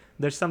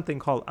 there's something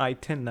called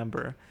ITIN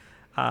number,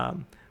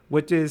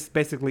 which is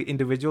basically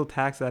individual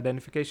tax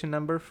identification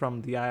number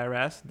from the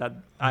IRS that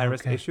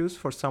IRS Okay. issues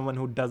for someone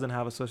who doesn't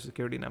have a social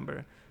security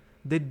number.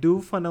 They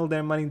do funnel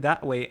their money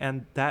that way,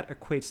 and that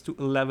equates to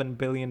 $11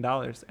 billion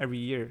every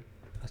year.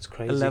 That's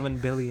crazy. 11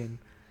 billion.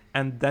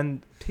 And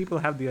then people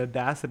have the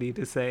audacity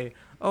to say,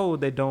 oh,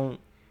 they don't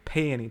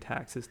pay any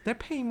taxes. They're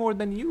paying more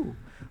than you.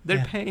 They're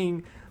Yeah.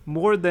 paying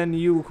more than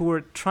you who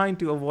are trying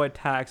to avoid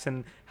tax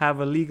and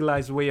have a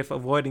legalized way of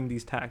avoiding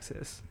these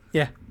taxes.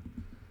 Yeah.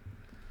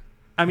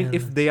 I mean, Yeah,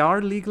 if they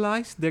are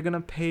legalized, they're going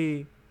to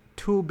pay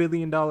 $2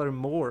 billion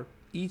more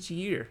each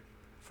year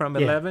from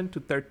Yeah. 11 to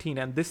 13.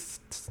 And this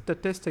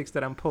statistics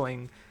that I'm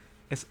pulling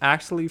is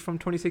actually from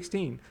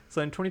 2016.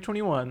 So in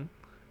 2021,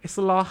 it's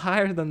a lot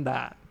higher than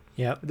that.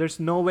 Yeah. There's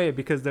no way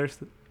because there's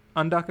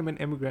undocumented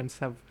immigrants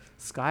have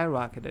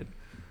skyrocketed.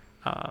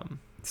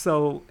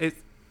 So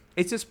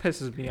it just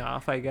pisses me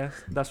off. I guess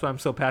that's why I'm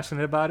so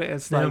passionate about it.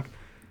 It's No. like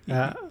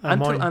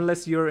I'm on.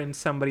 unless you're in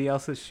somebody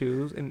else's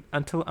shoes, and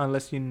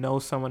unless you know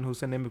someone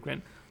who's an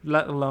immigrant,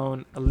 let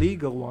alone a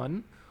legal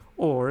one,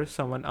 or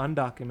someone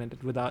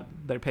undocumented without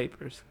their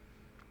papers.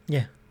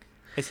 Yeah.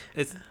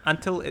 It's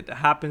until it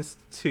happens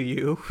to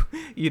you,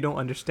 you don't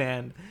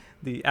understand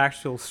the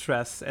actual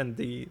stress and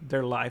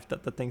their life,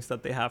 that the things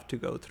that they have to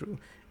go through.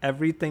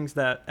 Everything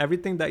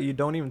that you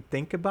don't even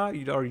think about,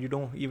 you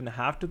don't even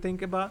have to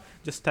think about,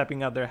 just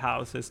stepping out their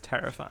house is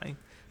terrifying.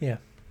 Yeah.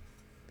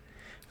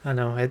 I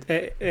know. I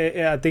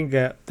think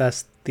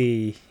that's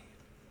the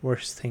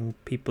worst thing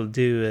people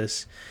do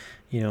is,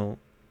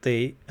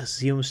 they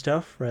assume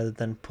stuff rather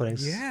than putting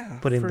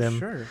for them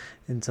sure.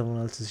 in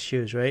someone else's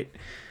shoes, right?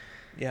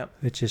 Yeah.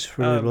 Which is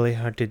really, really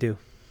hard to do.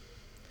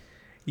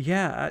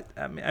 Yeah,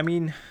 I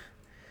mean,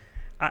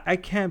 I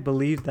can't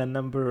believe that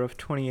number of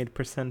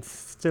 28%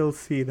 still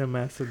see them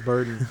as a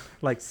burden.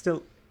 Like,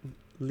 still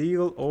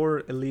legal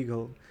or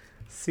illegal,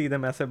 see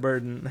them as a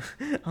burden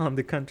on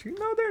the country.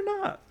 No, they're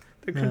not.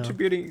 They're No.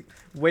 contributing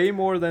way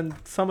more than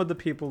some of the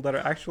people that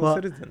are actual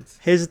citizens.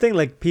 Here's the thing,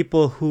 like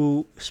people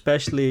who,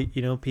 especially,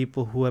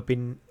 people who have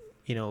been,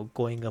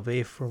 going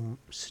away from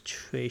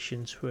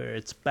situations where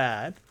it's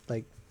bad,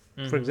 like,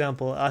 for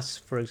example,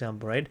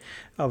 right?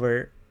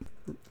 Our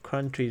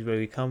countries where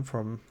we come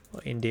from,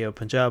 India or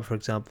Punjab, for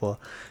example,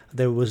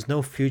 there was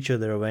no future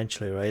there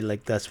eventually, right?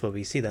 Like that's what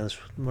we see. That's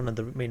one of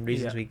the main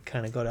reasons we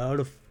kind of got out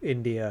of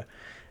India.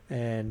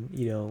 And,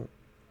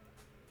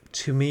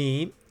 to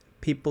me,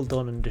 people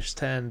don't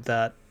understand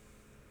that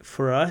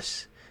for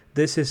us,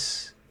 this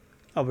is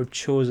our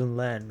chosen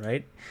land,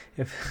 right?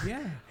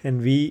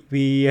 And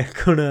we are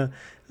gonna,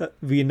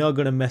 we're not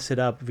gonna mess it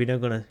up. We're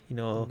not gonna,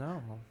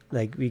 No.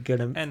 like we're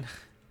gonna And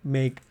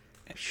make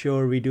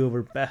sure we do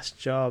our best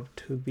job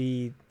to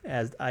be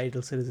as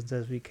idle citizens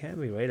as we can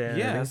be, right? And I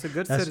yeah, think as a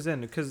good that's-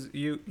 citizen, because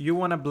you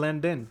want to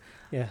blend in.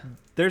 yeah,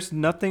 There's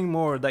nothing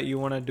more that you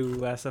want to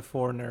do as a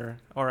foreigner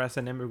or as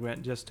an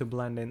immigrant just to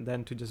blend in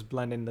than to just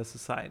blend in the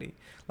society.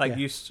 Like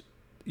Yeah.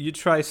 you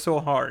try so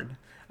hard,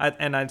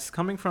 and it's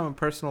coming from a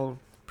personal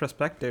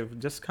perspective.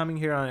 Just coming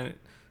here on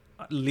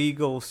a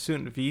legal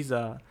student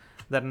visa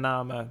that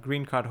now I'm a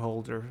green card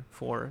holder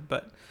for,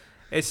 but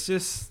it's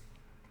just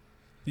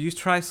you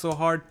try so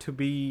hard to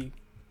be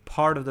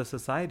part of the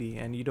society,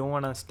 and you don't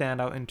want to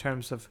stand out in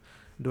terms of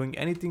doing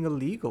anything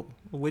illegal,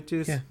 which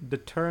is Yeah.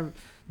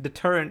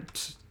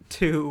 deterrent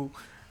to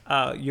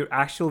your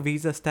actual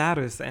visa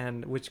status,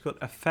 and which could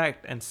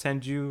affect and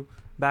send you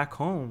back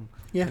home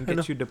yeah, and I know.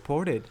 get you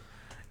deported.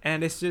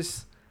 And it's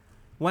just,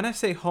 when I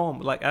say home,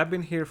 like I've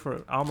been here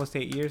for almost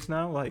 8 years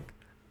now. Like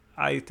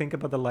I think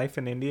about the life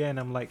in India, and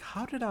I'm like,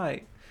 how did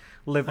I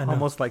live I know.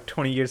 almost like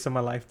 20 years of my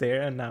life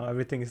there, and now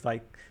everything is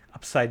like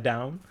upside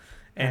down,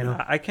 I and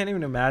know. I can't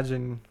even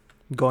imagine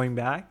going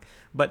back.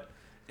 But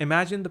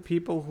imagine the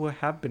people who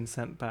have been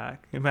sent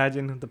back.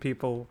 Imagine the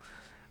people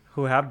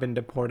who have been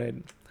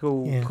deported,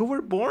 who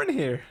were born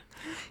here.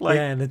 Like,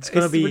 yeah, and it's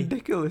gonna be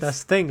ridiculous.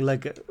 that's the thing.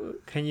 Like,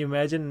 can you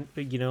imagine?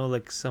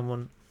 Like some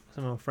of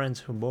my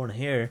friends who are born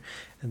here,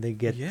 and they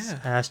get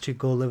asked to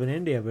go live in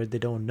India, where they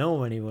don't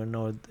know anyone,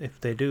 or if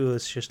they do,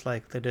 it's just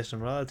like the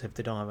distant relative.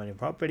 They don't have any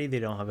property. They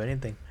don't have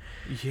anything.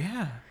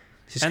 Yeah.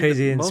 It's just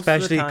crazy, and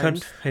especially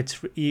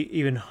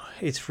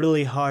it's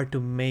really hard to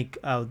make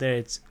out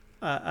there.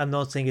 I'm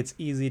not saying it's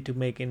easy to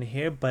make in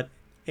here, but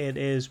it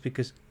is,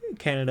 because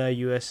Canada,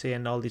 USA,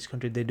 and all these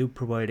countries, they do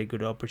provide a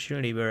good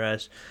opportunity,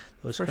 whereas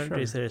those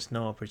countries there's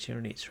no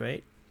opportunities,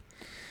 right?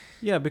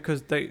 Yeah,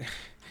 because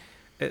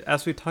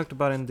as we talked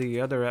about in the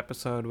other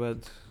episode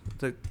with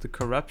the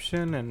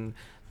corruption and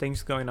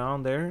things going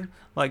on there,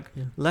 like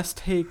let's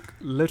take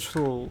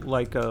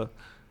like a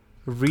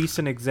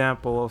recent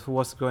example of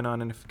what's going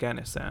on in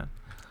Afghanistan.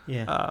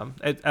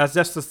 As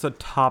just a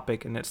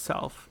topic in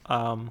itself.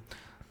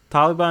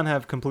 Taliban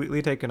have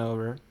completely taken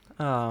over.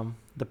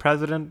 The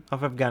president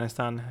of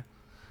Afghanistan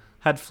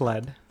had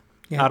fled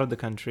out of the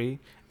country,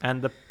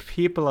 and the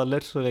people are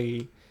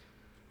literally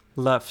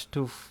left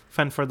to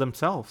fend for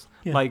themselves.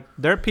 Like,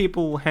 there are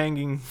people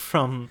hanging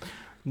from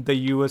the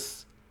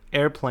U.S.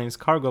 airplanes,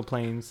 cargo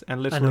planes,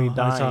 and literally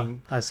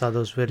dying. I saw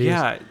those videos.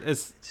 Yeah,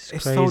 it's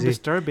so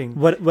disturbing.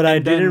 What I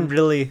didn't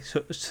really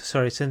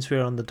sorry, since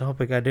we're on the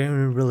topic, I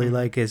didn't really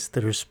like is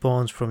the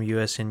response from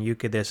US and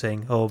UK. They're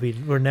saying, "Oh,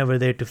 we're never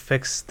there to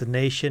fix the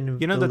nation."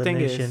 You know, the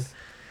thing is,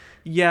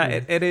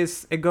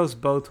 it goes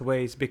both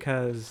ways,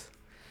 because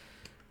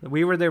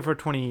we were there for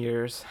 20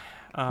 years.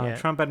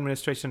 Trump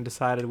administration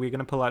decided we're going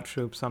to pull out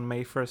troops on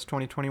May 1st,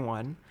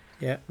 2021.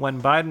 Yeah.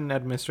 When Biden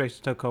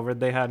administration took over,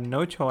 they had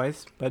no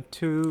choice but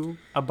to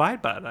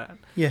abide by that.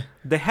 Yeah.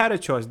 They had a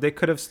choice. They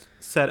could have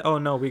said, "Oh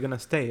no, we're gonna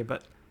stay,"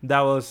 but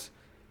that was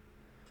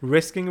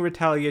risking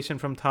retaliation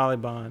from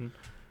Taliban,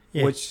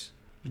 which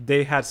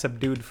they had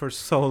subdued for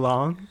so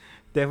long.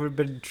 They have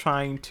been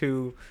trying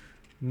to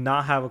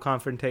not have a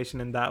confrontation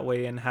in that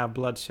way and have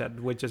bloodshed,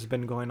 which has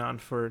been going on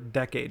for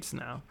decades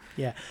now.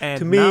 Yeah.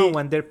 And now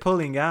when they're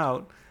pulling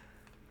out,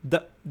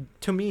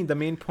 to me the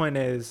main point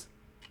is,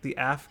 the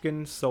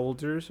Afghan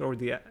soldiers or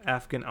the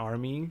Afghan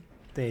army,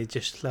 they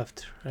just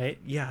left, right?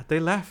 Yeah, they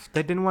left.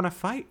 They didn't want to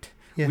fight.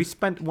 Yeah. We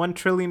spent $1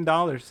 trillion.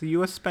 The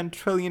U.S. spent $1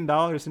 trillion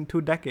in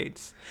 2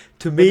 decades.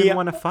 They didn't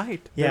want to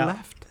fight. They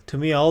left. To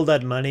me, all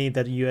that money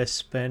that U.S.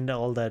 spent,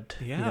 all that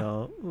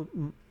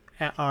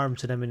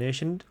arms and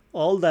ammunition,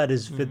 all that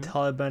is with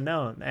Taliban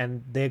now,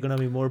 and they're gonna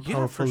be more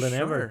powerful than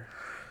ever.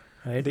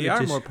 Right? They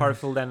are more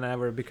powerful than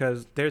ever,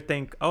 because they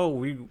think, "Oh,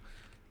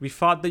 we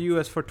fought the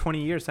U.S. for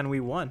 20 years and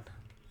we won."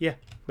 Yeah,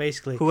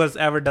 basically. Who has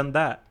ever done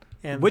that?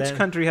 And which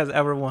country has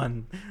ever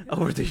won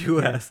over the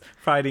U.S.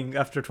 fighting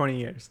after 20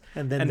 years?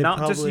 And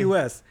not just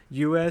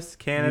U.S.,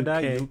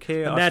 Canada, UK,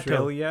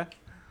 Australia.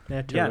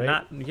 NATO,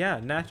 right?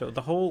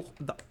 NATO.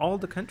 All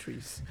the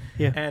countries.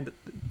 Yeah. And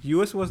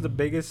U.S. was the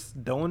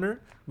biggest donor.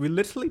 We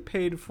literally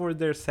paid for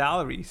their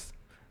salaries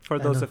for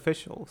those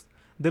officials.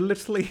 They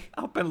literally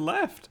up and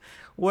left.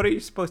 What are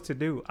you supposed to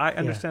do? I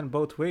understand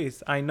both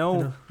ways. I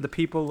know the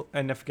people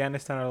in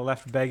Afghanistan are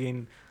left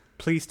begging,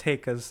 "Please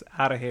take us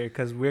out of here,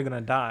 because we're going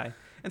to die."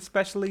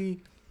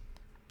 Especially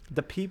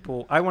the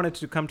people. I wanted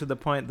to come to the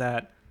point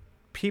that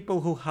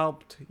people who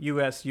helped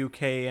US,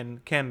 UK,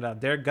 and Canada,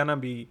 they're going to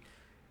be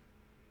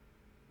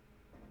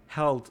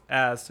held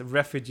as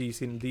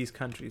refugees in these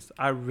countries.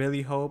 I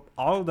really hope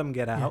all of them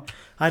get out,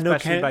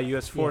 especially by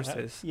U.S.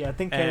 forces. Yeah, I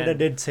think Canada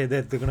did say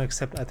that they're going to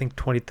accept, I think,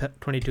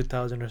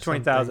 22,000 or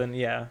 20,000,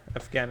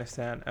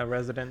 Afghanistan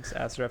residents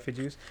as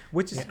refugees,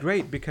 which is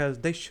great,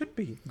 because they should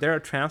be. There are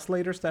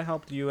translators that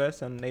help the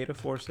U.S. and NATO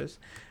forces,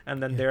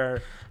 and then there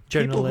are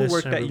people who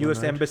worked at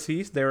U.S.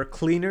 embassies. There are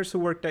cleaners who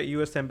worked at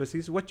U.S.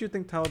 embassies. What do you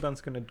think Taliban's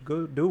going to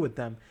go do with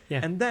them? Yeah.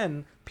 And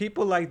then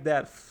people like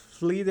that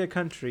flee their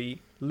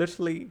country,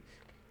 literally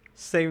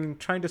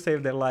trying to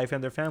save their life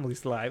and their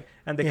family's life,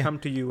 and they come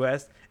to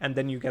US, and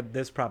then you get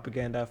this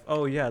propaganda of,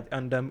 "Oh yeah,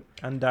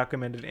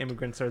 undocumented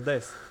immigrants are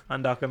this,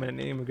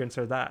 undocumented immigrants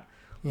are that."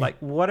 Like,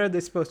 what are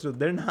they supposed to do?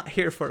 They're not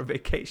here for a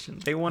vacation.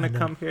 They want to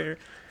come here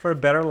for a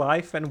better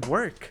life and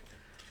work.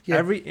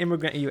 Every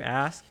immigrant you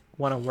ask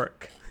want to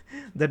work.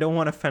 They don't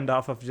want to fend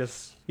off of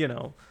just,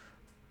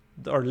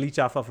 or leech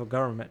off of a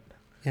government.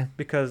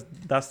 Because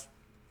that's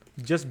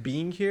just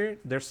being here,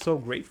 they're so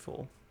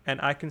grateful. And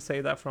I can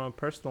say that from a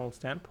personal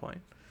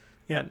standpoint.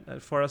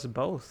 And for us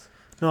both.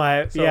 No,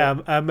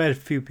 I met a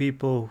few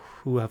people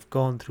who have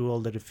gone through all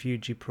the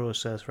refugee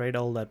process, right?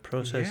 All that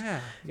process.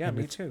 Yeah,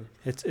 me too.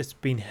 It's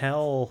been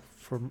hell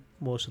for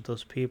most of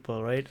those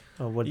people, right?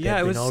 What they've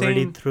been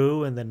already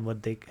through, and then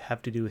what they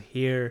have to do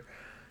here,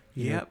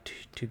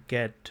 to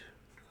get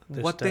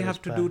what they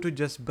have to do to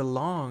just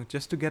belong,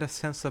 just to get a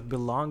sense of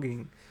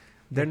belonging.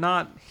 They're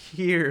not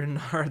here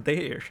nor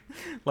there.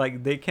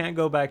 Like, they can't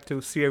go back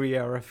to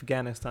Syria or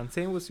Afghanistan.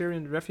 Same with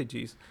Syrian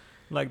refugees.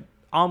 Like,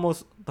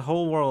 almost the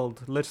whole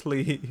world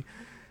literally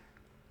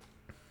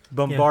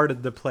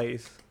bombarded the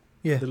place.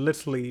 They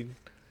literally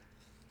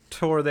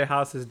tore their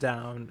houses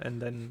down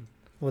and then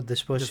What they're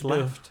supposed just to do.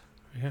 left.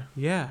 Yeah.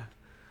 Yeah.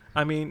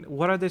 I mean,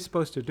 what are they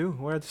supposed to do?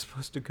 Where are they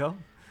supposed to go?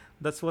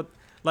 That's what,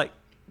 like,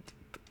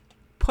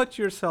 put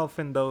yourself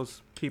in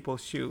those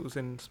people's shoes,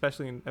 and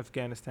especially in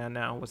Afghanistan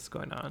now, what's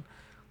going on.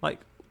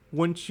 Like,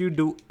 wouldn't you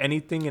do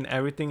anything and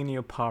everything in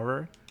your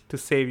power to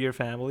save your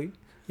family,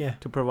 Yeah.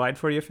 to provide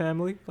for your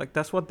family? Like,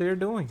 that's what they're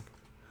doing.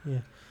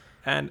 Yeah.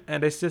 And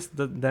it's just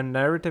the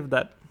narrative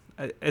that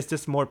it's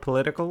just more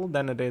political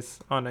than it is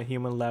on a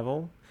human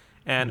level,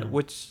 and Yeah.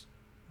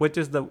 which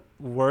is the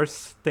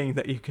worst thing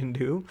that you can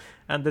do,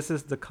 and this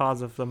is the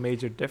cause of the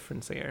major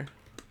difference here.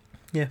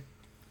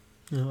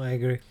 No, I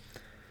agree.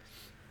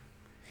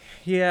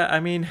 Yeah, I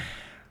mean,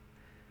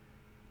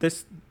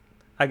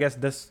 I guess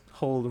this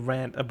whole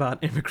rant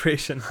about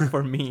immigration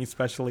for me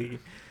especially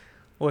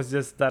was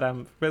just that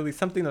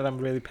something that I'm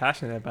really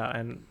passionate about,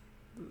 and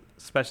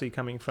especially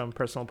coming from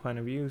personal point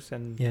of views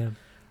and Yeah.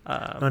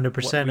 what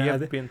 100%. we I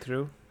have thi- been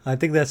through. I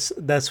think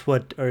that's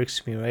what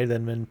irks me, right?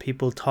 And when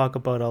people talk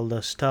about all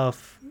the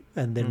stuff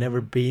and they've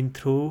never Mhm. been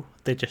through,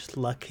 they're just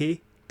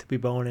lucky to be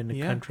born in a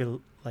Yeah. country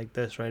like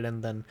this, right?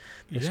 And then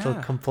they're Yeah. still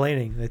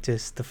complaining. It's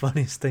just the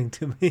funniest thing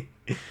to me.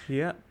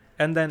 Yeah.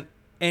 And then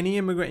any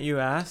immigrant you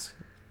ask,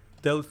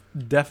 they'll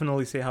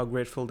definitely say how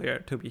grateful they are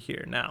to be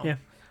here now. Yeah,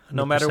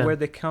 No matter 100%. where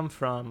they come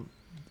from,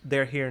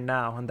 they're here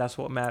now, and that's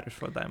what matters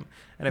for them.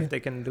 And if Yeah. they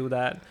can do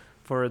that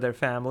for their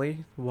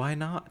family, why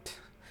not?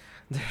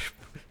 They're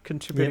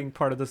contributing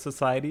part of the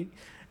society,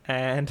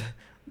 and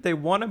they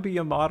want to be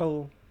a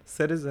model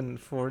citizen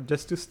for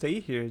just to stay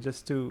here,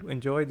 just to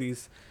enjoy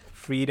these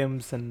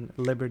freedoms and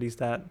liberties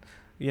that,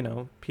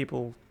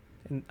 people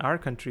in our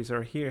countries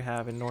or here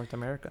have in North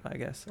America, I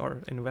guess,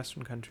 or in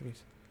Western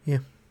countries.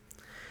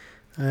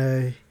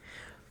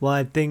 Well,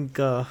 I think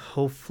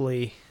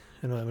hopefully,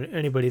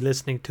 anybody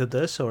listening to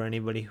this or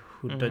anybody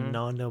who did Mhm.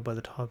 not know about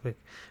the topic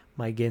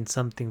might gain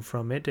something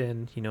from it.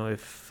 And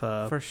if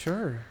For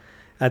sure.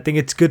 I think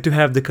it's good to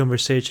have the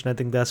conversation. I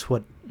think that's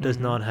what does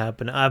Mhm. not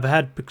happen. I've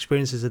had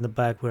experiences in the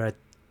back where I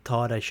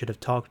thought I should have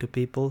talked to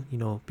people,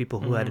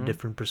 people who had a Mhm.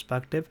 different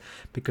perspective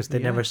because they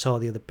Yeah. never saw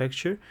the other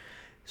picture.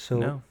 So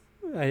No.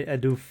 I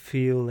do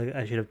feel like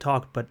I should have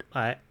talked, but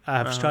I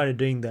have Uh-huh. started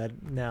doing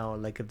that now.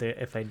 Like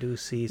if I do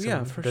see Yeah,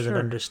 someone for who doesn't sure.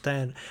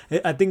 understand,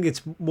 I think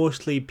it's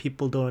mostly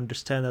people don't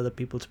understand other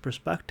people's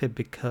perspective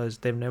because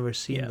they've never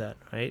seen Yeah. that,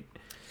 right?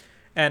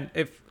 And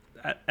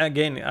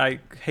again,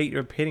 I hate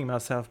repeating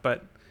myself,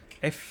 but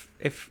if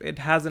it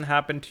hasn't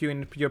happened to you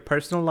in your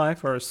personal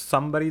life or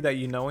somebody that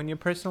you know in your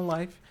personal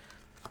life,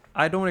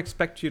 I don't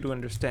expect you to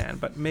understand.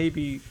 But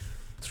maybe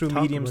through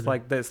Talk mediums about it.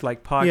 like this,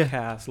 like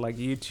podcasts, like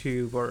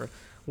YouTube, or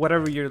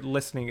whatever you're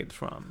listening it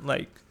from,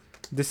 like,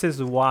 this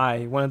is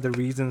why one of the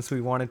reasons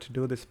we wanted to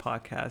do this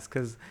podcast,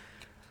 because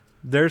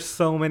there's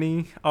so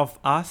many of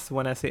us,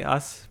 when I say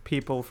us,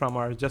 people from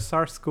our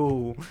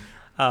school,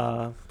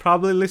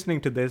 probably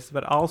listening to this,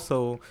 but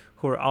also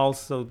who are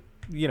also,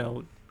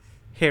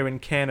 here in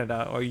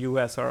Canada or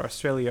US or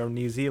Australia or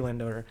New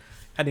Zealand or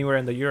anywhere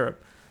in the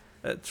Europe,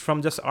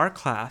 from just our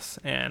class.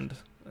 And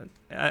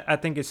I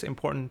think it's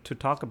important to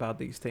talk about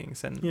these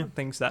things and Yeah.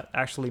 things that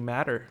actually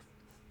matter.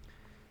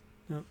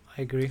 No,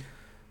 I agree.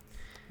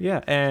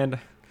 Yeah, and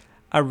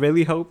I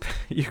really hope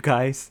you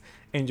guys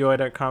enjoyed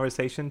our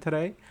conversation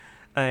today.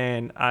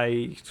 And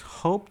we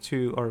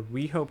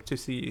hope to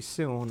see you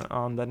soon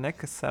on the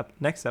next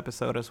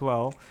episode as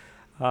well.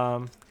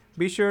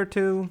 Be sure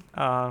to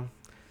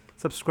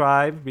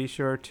subscribe. Be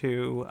sure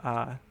to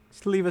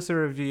just leave us a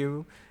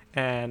review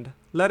and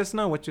let us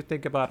know what you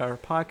think about our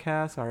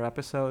podcast, our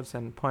episodes,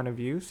 and point of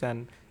views.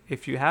 And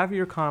if you have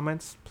your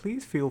comments,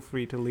 please feel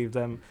free to leave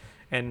them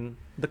in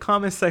the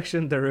comment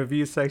section, the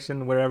review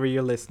section, wherever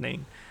you're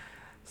listening.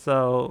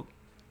 So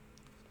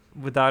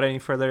without any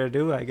further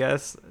ado, I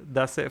guess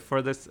that's it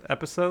for this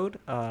episode.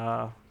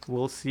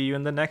 We'll see you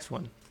in the next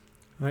one.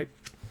 Right.